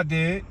what y'all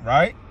did.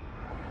 Right.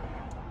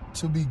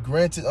 To be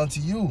granted unto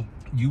you.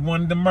 You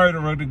wanted the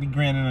murderer to be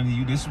granted unto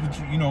you. This is what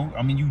you know.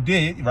 I mean, you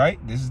did. Right.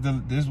 This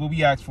is what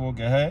we asked for.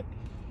 Go ahead.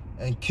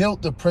 And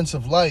killed the Prince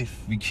of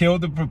Life. We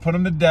killed put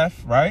him to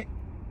death. Right.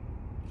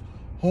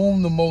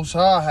 Whom the Most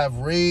High have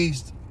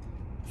raised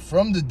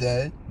from the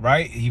dead.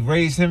 Right. He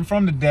raised him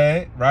from the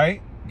dead.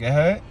 Right. Go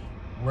ahead.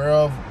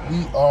 Whereof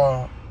we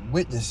are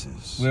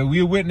witnesses. Well,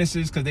 we are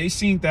witnesses because they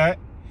seen that.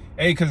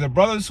 Hey, because the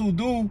brothers who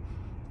do,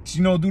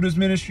 you know, do this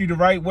ministry the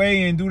right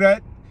way and do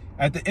that,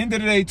 at the end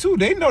of the day, too,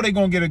 they know they're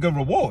going to get a good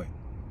reward.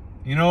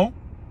 You know?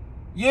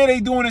 Yeah, they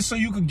doing it so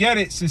you could get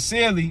it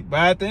sincerely, but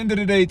at the end of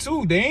the day,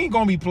 too, they ain't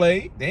going to be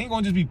played. They ain't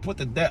going to just be put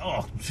to death,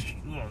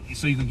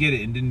 so you could get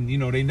it, and then, you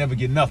know, they never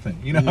get nothing.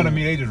 You know what I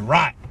mean? They just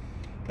rot.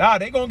 Nah,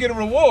 they going to get a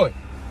reward.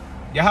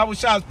 Yahweh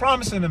Shah is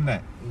promising them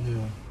that.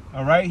 Yeah.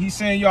 All right? He's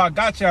saying, yo, I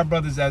got y'all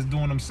brothers that's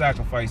doing them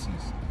sacrifices.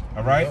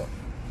 All right? Yeah.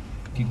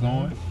 Keep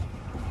going.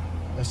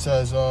 It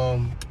says,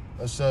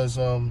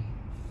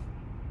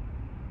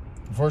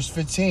 verse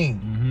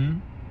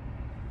 15.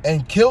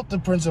 And killed the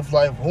Prince of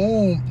Life,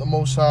 whom the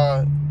Most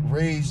High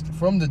raised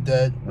from the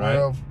dead,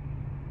 whereof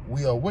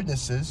we are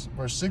witnesses.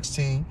 Verse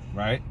 16.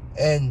 Right.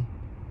 And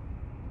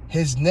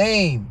his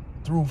name,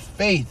 through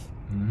faith,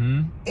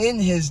 in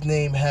his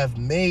name have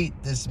made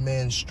this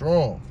man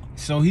strong.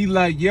 So he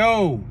like,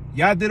 yo,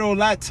 y'all did all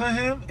that to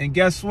him, and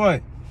guess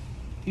what?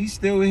 He's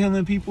still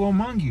healing people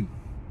among you.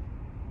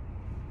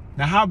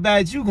 Now, how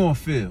bad you gonna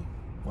feel?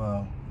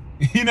 Wow.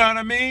 You know what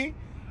I mean?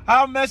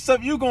 How messed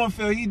up you gonna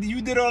feel?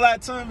 You did all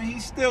that to him, and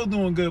he's still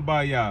doing good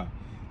by y'all.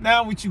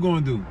 Now, what you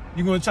gonna do?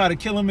 You gonna try to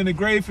kill him in the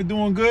grave for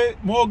doing good,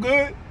 more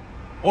good?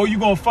 Or you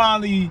gonna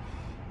finally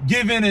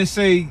give in and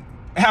say,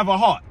 have a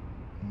heart?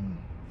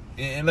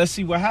 And let's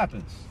see what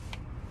happens.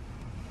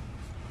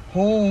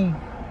 Whom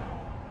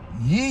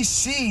ye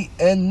see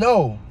and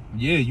know.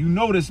 Yeah, you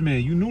know this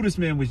man. You knew this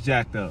man was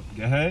jacked up.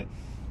 Go ahead.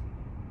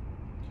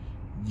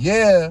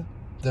 Yeah,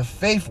 the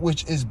faith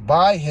which is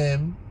by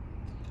him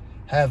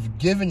have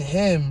given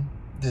him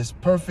this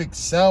perfect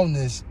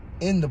soundness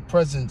in the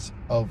presence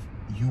of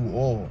you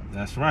all.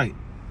 That's right.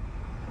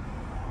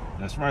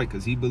 That's right,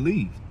 because he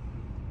believed.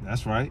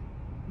 That's right.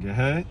 Go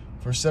ahead.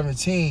 Verse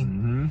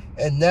 17.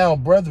 And now,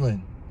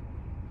 brethren,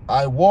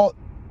 I wot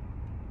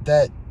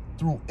that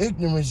through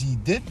ignorance ye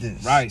did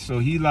this. Right, so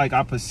he like,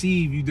 I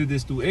perceive you did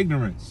this through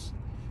ignorance.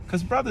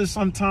 Because, brothers,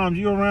 sometimes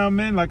you around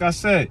men, like I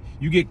said,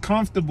 you get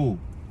comfortable.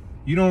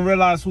 You don't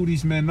realize who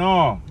these men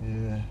are.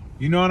 Yeah.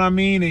 You know what I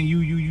mean? And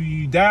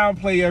you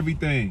downplay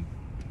everything.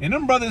 And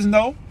them brothers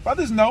know.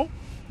 Brothers know.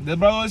 The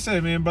brother always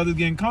said, man, brothers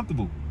getting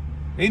comfortable.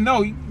 They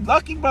know.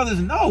 Lucky brothers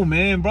know,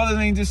 man. Brothers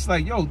ain't just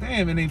like, yo,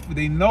 damn. And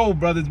they know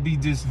brothers be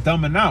just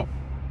dumbing out.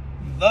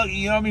 Lucky,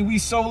 you know what I mean? We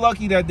so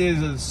lucky that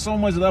there's so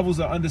much levels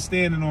of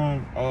understanding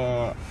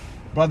on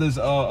brothers'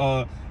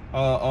 knowledge.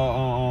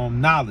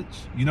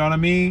 You know what I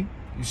mean?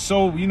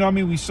 So, you know what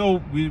I mean?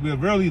 We're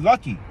really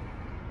lucky.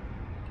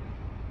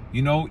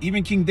 You know,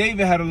 even King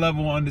David had a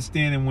level of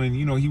understanding when,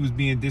 you know, he was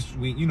being this is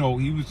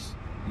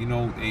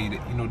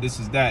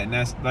that. And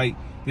that's like,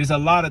 there's a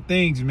lot of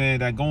things,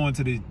 man, that go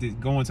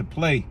into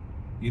play.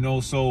 You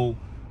know, so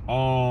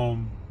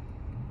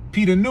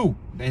Peter knew.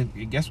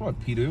 And guess what?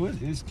 Peter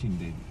is King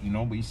David, you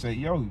know, but he said,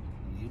 yo,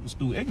 it was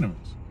through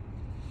ignorance.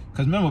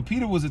 Because remember,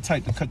 Peter was the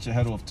type to cut your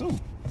head off too.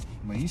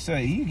 But he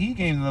said he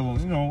gained a level,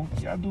 you know,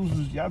 y'all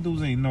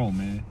dudes ain't know,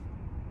 man.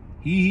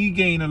 He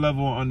gained a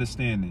level of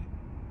understanding.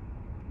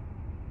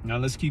 Now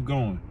let's keep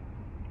going.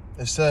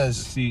 It says,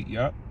 see,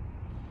 yep.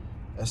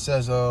 It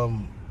says,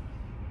 Slakia.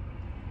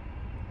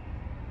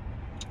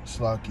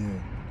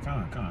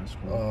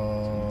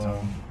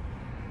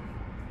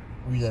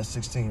 Read that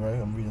 16, right?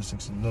 I'm reading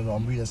 16. No,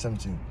 I'm reading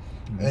 17.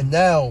 And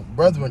now,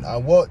 brethren, I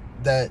wot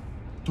that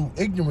through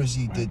ignorance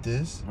ye did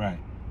this. Right.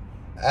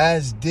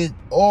 As did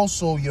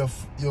also your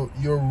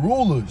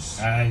rulers.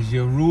 As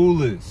your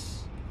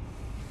rulers.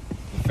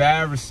 The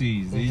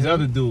Pharisees, these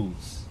other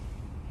dudes.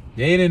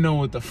 They didn't know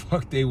what the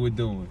fuck they were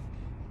doing.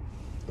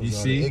 You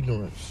see?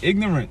 Ignorance.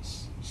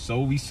 Ignorance.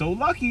 So we so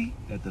lucky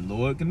that the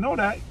Lord can know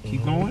that.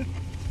 Keep going.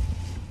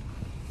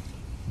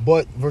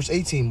 But, verse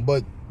 18,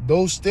 but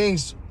those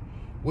things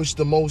which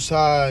the Most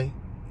High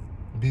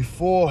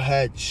before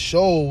had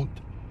showed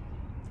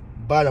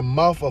by the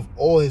mouth of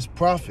all his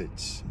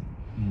prophets,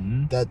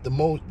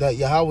 that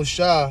Yahweh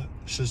Shah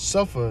should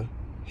suffer,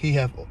 he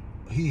have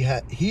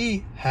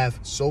he hath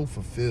so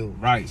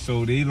fulfilled. Right.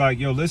 So they like,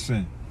 yo,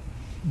 listen,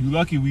 you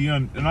lucky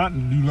not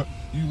you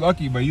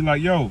lucky, but he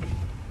like, yo,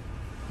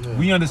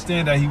 we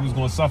understand that he was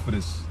gonna suffer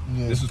this.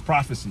 Yeah. This was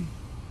prophecy.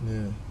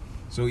 Yeah.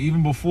 So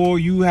even before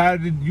you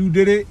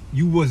did it,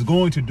 you was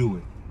going to do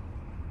it.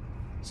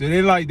 So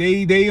they like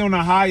they on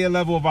a higher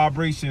level of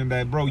vibration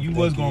that, bro, you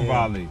was gonna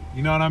violate.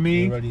 You know what I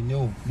mean?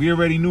 We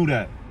already knew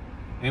that.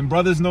 And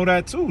brothers know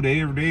that too. They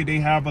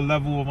have a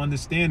level of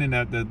understanding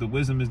that the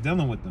wisdom is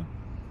dealing with them.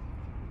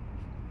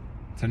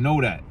 To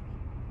know that.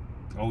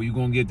 Oh, you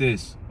gonna get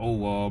this.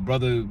 Oh,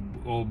 brother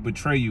or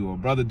betray you, or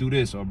brother do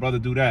this, or brother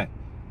do that.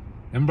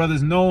 And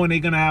brothers knowing they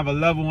gonna have a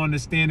level of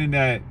understanding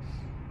that,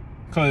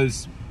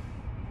 cause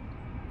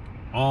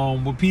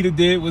what Peter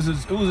did was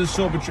it was a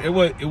short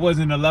betrayal. It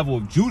wasn't a level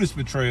of Judas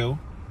betrayal,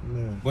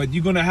 but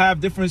you're gonna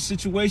have different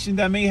situations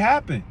that may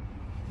happen.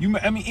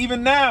 I mean,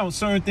 even now,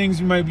 certain things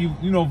you might be,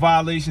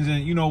 violations,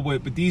 and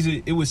but these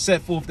it was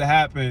set forth to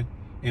happen,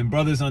 and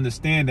brothers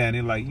understand that, and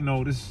they're like,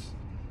 this,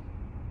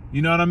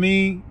 you know what I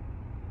mean?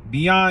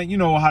 Beyond,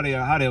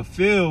 how they'll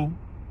feel,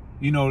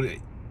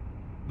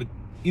 but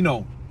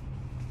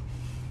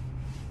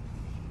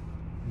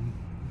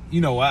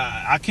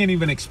I can't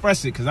even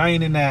express it because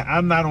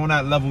I'm not on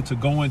that level to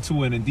go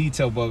into it in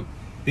detail, but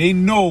they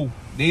know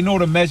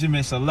the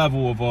measurements, a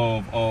level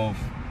of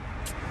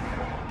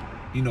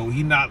you're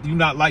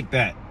not like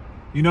that.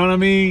 You know what I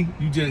mean?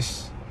 You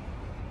just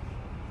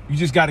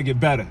got to get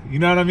better. You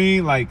know what I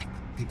mean? Like,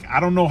 I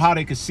don't know how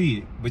they could see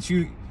it, but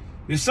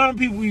there's some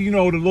people, the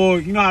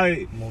Lord, how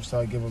they, Most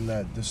High give them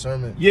that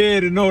discernment.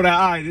 Yeah, to know that,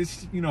 all right,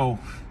 it's,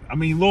 I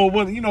mean, Lord,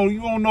 what, you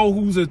don't know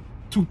who's a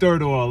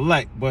 2/3 or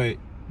elect, but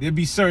there'd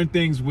be certain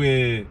things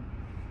where,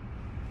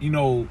 this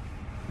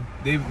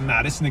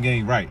nigga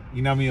ain't right.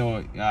 You know what I mean? Or,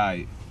 all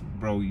right,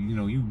 bro,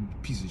 you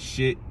piece of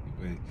shit,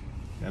 but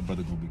that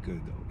brother gonna be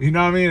good though. You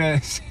know what I mean?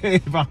 That's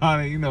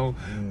behind it,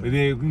 but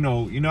they, you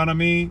know what I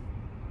mean?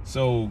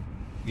 So,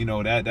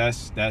 that's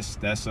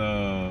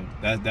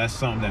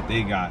something that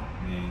they got,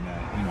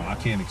 and I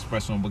can't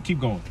express on, but keep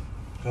going.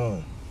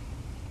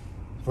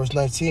 Verse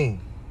 19.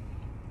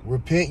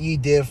 Repent ye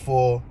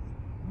therefore.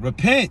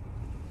 Repent.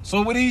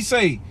 So what did he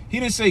say? He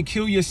didn't say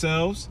kill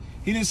yourselves.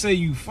 He didn't say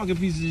you fucking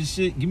pieces of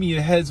shit, give me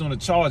your heads on a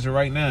charger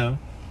right now.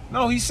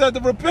 No, he said to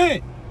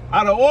repent.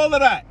 Out of all of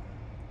that,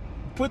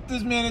 put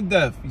this man to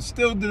death. He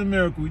still did a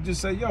miracle. He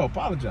just said, yo,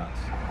 apologize.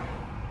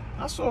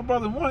 I saw a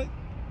brother want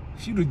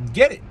for you to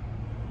get it.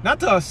 Not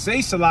to say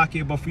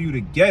Salakia, but for you to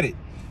get it.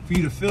 For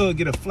you to feel it,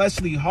 get a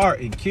fleshly heart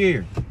and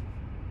care.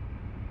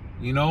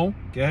 Go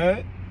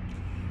ahead.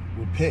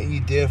 Repent ye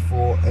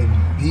therefore and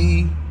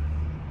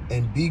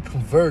be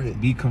converted.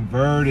 Be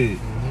converted.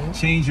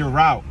 Change your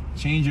route.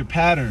 Change your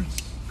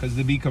patterns. Because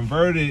to be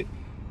converted,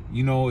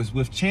 is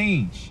with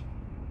change.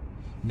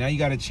 Now you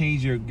got to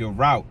change your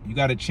route. You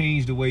got to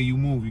change the way you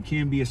move. You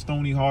can't be a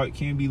stony heart. You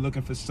can't be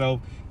looking for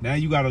self. Now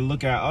you got to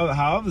look at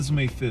how others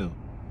may feel.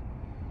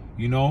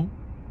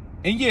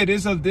 And yeah,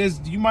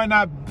 you might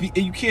not be,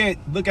 you can't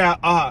look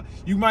at,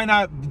 you might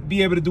not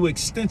be able to do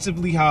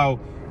extensively how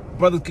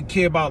brothers could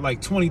care about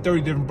like 20,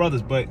 30 different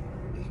brothers, but,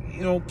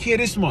 care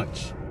this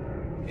much.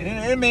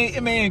 And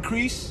it may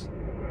increase.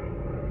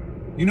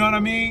 You know what I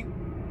mean?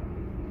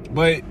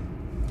 But,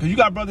 because you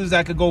got brothers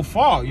that could go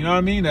far, you know what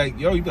I mean? Like,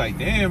 yo, you be like,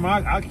 damn,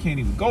 I can't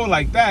even go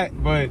like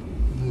that. But,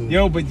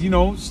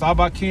 start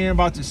by caring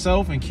about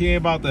yourself and care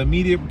about the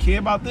immediate, care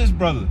about this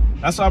brother.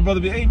 That's why brother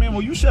be, hey, man,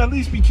 well, you should at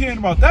least be caring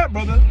about that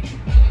brother.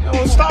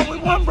 Start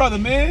with one brother,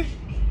 man.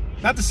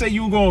 Not to say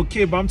you were going to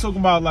care, but I'm talking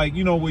about, like,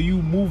 where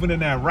you moving in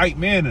that right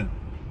manner.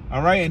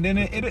 All right? And then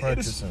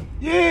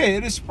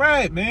it'll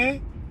spread,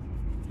 man.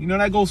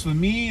 That goes for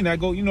me, and that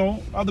go,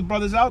 other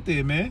brothers out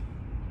there, man.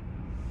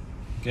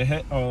 Go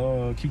ahead.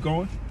 Keep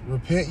going.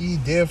 Repent ye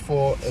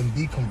therefore and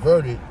be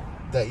converted,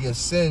 that your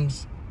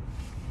sins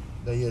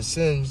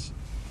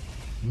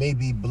may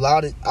be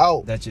blotted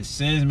out. That your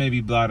sins may be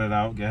blotted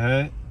out. Go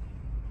ahead.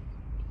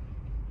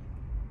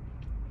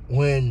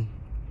 When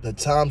the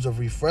times of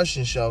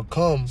refreshing shall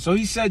come. So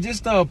he said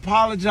just to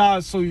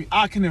apologize so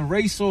I can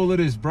erase all of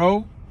this,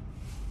 bro.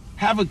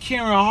 Have a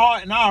caring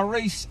heart and I'll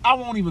erase. I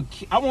won't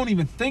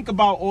even think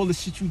about all the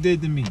shit you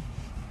did to me.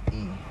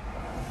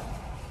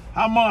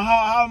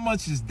 How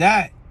much is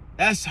that?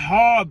 That's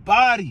hard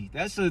body.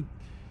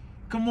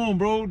 Come on,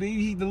 bro.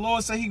 The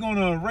Lord said he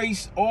gonna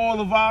erase all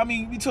of our,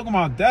 we talking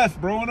about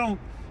death, bro.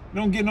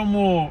 Don't get no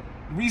more.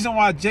 The reason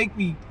why Jake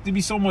be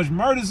so much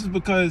murders is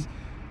because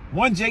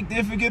one Jake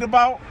didn't forget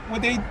about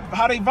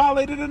how they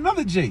violated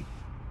another Jake.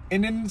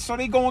 And then so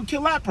they go and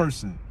kill that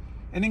person.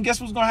 And then guess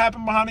what's gonna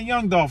happen behind the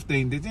Young Dolph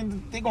thing?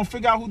 They gonna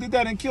figure out who did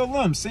that and kill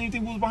them. Same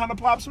thing was behind the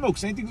Pop Smoke.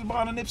 Same thing was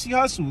behind the Nipsey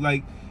Hussle.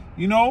 Like,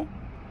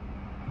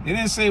 they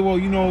didn't say, well,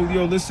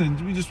 yo,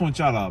 listen, we just want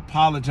y'all to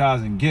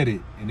apologize and get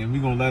it, and then we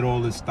gonna let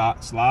all this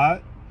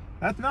slide.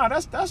 That's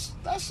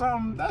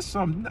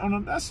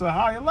a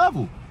higher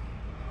level.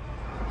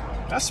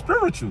 That's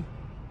spiritual.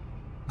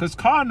 Cause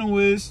carnal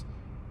was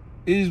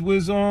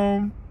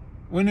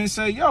when they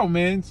say, yo,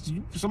 man,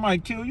 somebody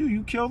kill you,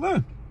 you kill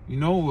them.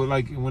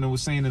 Like when it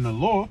was saying in the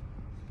law,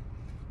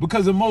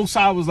 Because the Most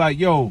High was like,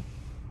 yo,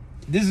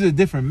 this is a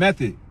different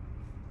method.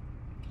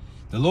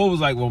 The Lord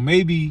was like, well,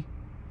 maybe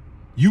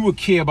you would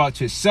care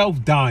about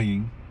yourself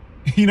dying.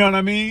 You know what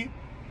I mean?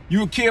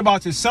 You would care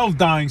about yourself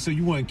dying so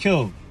you wouldn't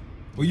kill.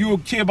 Or you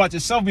would care about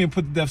yourself being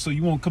put to death so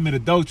you won't commit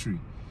adultery.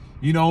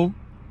 You know?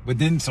 But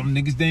then some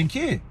niggas didn't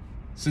care.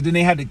 So then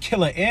they had to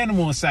kill an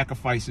animal and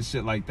sacrifice and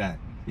shit like that.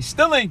 They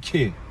still ain't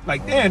care.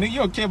 Like, damn, nigga, you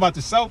don't care about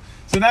yourself.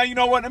 So now, you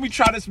know what? Let me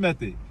try this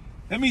method.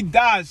 Let me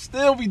die,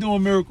 still be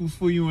doing miracles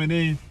for you, and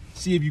then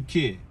see if you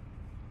care.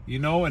 You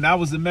know? And that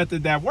was the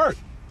method that worked.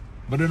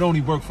 But it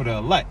only worked for the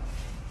elect.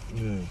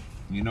 Yeah.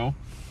 You know?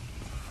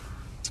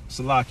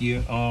 Salakia,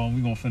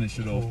 we gonna finish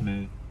it off,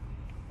 man.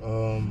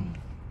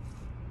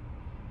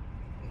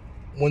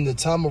 When the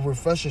time of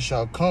refreshing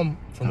shall come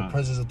from the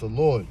presence of the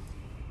Lord.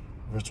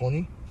 Verse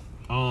 20?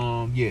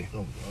 Yeah.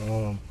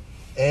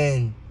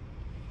 And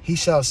he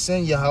shall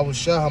send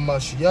Yahawashi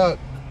HaMashiach,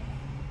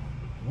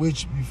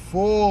 which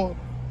before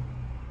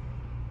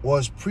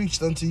was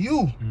preached unto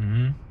you.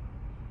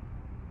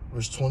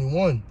 Verse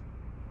 21.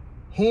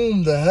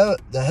 Whom the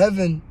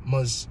heaven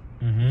must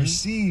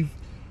receive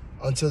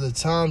until the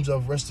times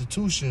of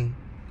restitution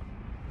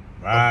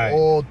of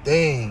all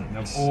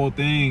things. Of all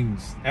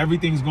things.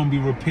 Everything's going to be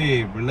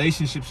repaired.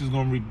 Relationships is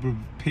going to be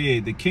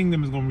repaired. The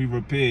kingdom is going to be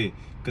repaired.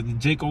 Because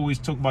Jake always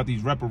talk about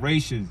these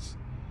reparations.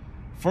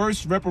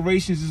 First,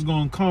 reparations is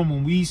going to come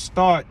when we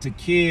start to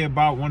care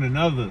about one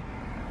another.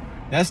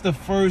 That's the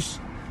first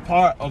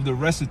part of the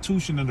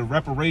restitution of the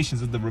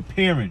reparations, of the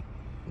repairing.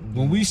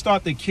 When we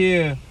start to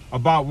care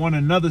about one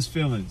another's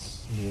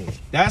feelings,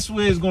 that's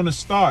where it's going to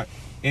start.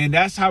 And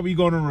that's how we're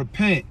going to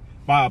repent,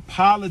 by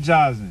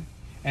apologizing.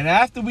 And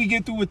after we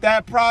get through with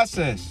that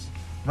process,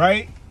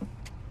 right,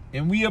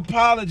 and we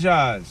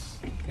apologize,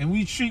 and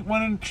we treat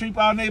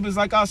our neighbors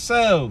like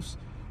ourselves,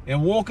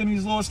 and walk in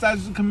these Lord's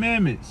statutes and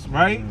commandments,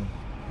 right?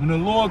 When the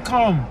Lord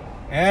come,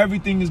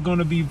 everything is going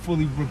to be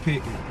fully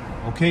repaired,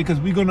 okay? Because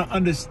we're going to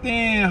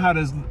understand how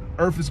this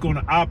earth is going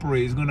to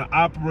operate. It's going to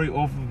operate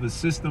off of a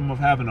system of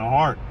having a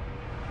heart,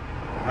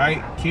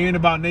 right? Caring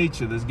about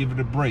nature. Let's give it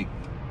a break.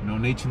 You know,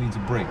 nature needs a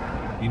break.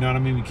 You know what I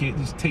mean? We can't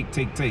just take.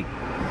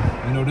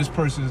 You know, this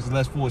person is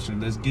less fortunate.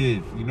 Let's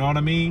give. You know what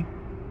I mean?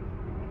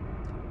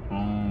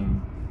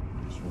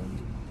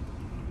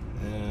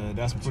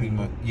 That's pretty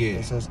much, yeah.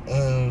 It says,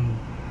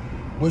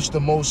 which the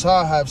Most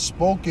High have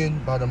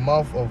spoken by the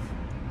mouth of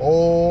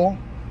all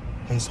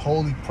his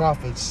holy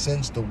prophets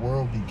since the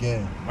world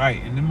began.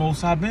 Right, and the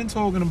Most High been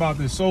talking about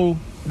this. So,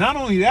 not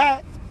only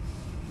that,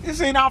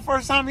 this ain't our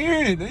first time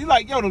hearing it. He's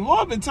like, yo, the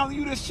Lord been telling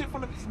you this shit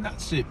from the,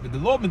 not shit, but the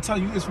Lord been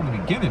telling you this from the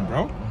beginning,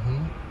 bro.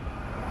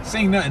 This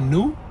ain't nothing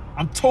new.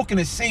 I'm talking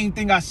the same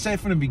thing I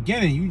said from the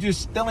beginning. You just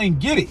still ain't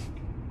get it.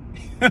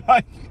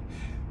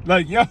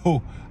 like,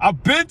 yo,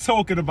 I've been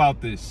talking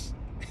about this.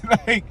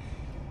 Like,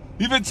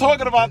 you've been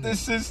talking about this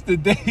since the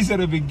days of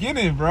the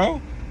beginning, bro.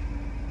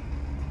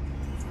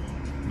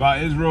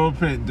 About Israel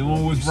repent,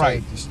 doing what's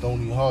right. The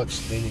stony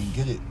hearts, they didn't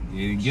get it. They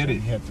didn't get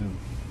it.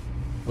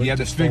 You had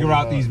to figure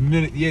out these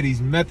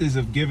methods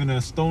of giving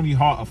a stony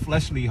heart a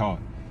fleshly heart.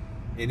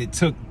 And it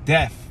took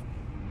death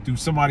through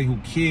somebody who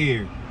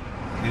cared.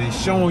 And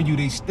it's showing you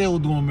they still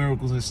doing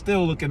miracles and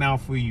still looking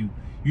out for you,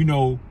 you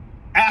know,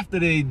 after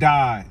they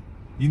died.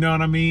 You know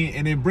what I mean?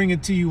 And then bringing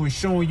to you and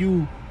showing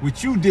you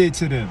what you did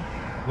to them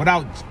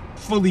without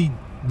fully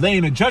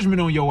laying a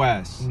judgment on your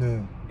ass. Yeah.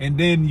 And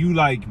then you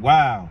like,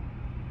 wow,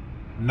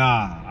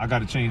 nah, I got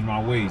to change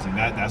my ways. And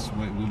that's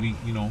where we,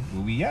 you know,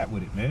 where we at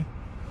with it, man.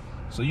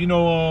 So, you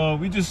know,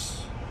 we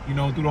just, you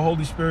know, through the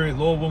Holy Spirit,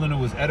 Lord willing, it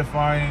was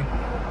edifying,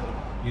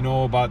 you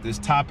know, about this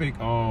topic.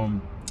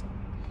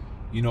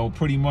 You know,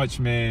 pretty much,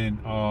 man,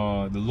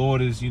 the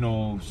Lord is, you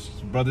know,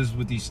 brothers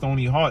with these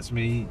stony hearts,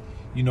 man,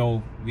 you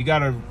know, we got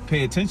to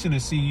pay attention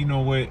and see, you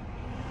know, what,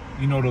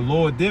 you know, the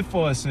Lord did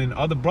for us and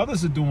other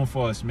brothers are doing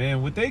for us,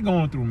 man, what they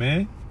going through,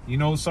 man. You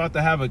know, start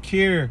to have a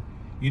care,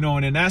 you know,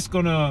 and then that's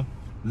going to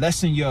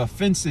lessen your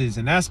offenses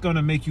and that's going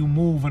to make you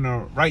move in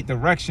the right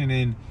direction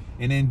and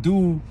then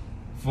do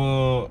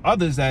for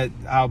others that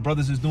our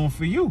brothers is doing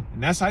for you.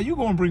 And that's how you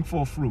going to bring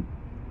forth fruit,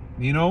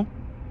 you know.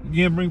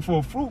 You can't bring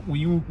forth fruit when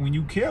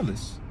you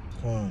careless,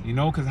 you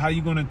know, because how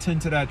you going to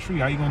tend to that tree?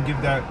 How you going to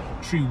give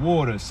that tree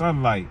water,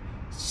 sunlight,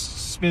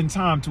 spend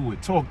time to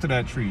it, talk to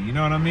that tree, you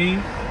know what I mean?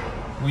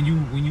 When you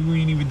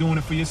ain't even doing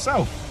it for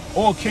yourself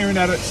or caring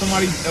that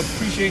somebody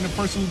appreciating the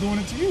person who's doing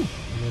it to you.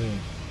 Yeah.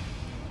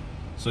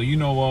 So, you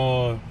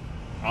know,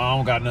 I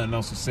don't got nothing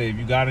else to say. If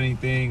you got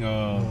anything,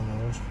 no,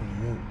 that's pretty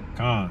good.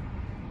 Con.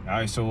 All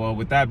right, so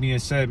with that being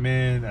said,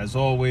 man, as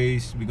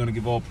always, we're going to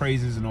give all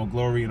praises and all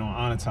glory and all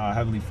honor to our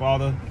Heavenly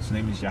Father. His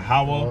name is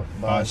Yahweh,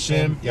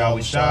 Ba'ashem,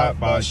 Yahushua,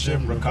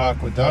 Ba'ashem, Rakah,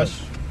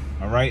 Quadash.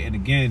 All right, and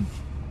again,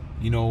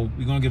 you know,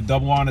 we're going to give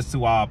double honors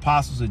to our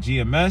apostles of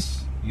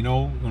GMS. You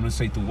know, we're going to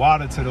say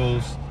Tawada to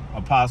those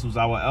apostles,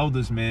 our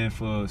elders, man,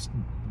 for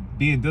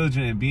being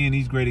diligent and being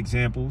these great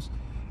examples.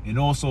 And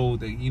also,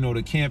 you know,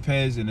 the camp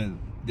heads and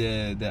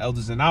the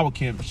elders in our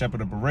camp,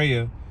 Shepherd of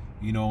Berea,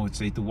 you know,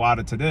 say the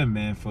water to them,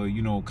 man, for,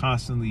 you know,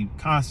 constantly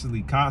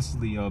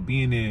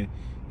being there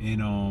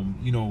and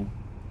you know,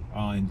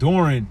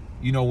 enduring,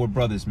 you know, with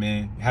brothers,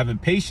 man, having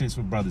patience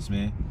with brothers,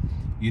 man,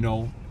 you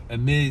know,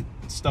 amid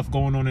stuff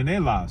going on in their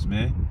lives,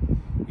 man,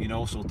 you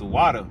know. So the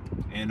water,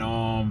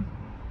 and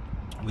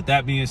with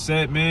that being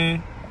said,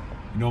 man,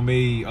 you know,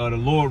 may the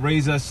Lord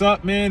raise us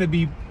up, man, to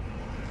be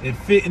and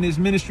fit in his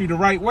ministry the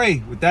right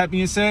way. With that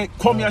being said,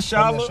 Kwam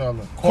Yashala,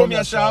 Kwam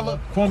Yashala,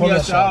 Kwam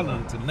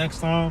Yashala. Until next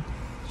time,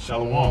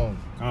 Shalom.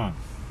 Khan.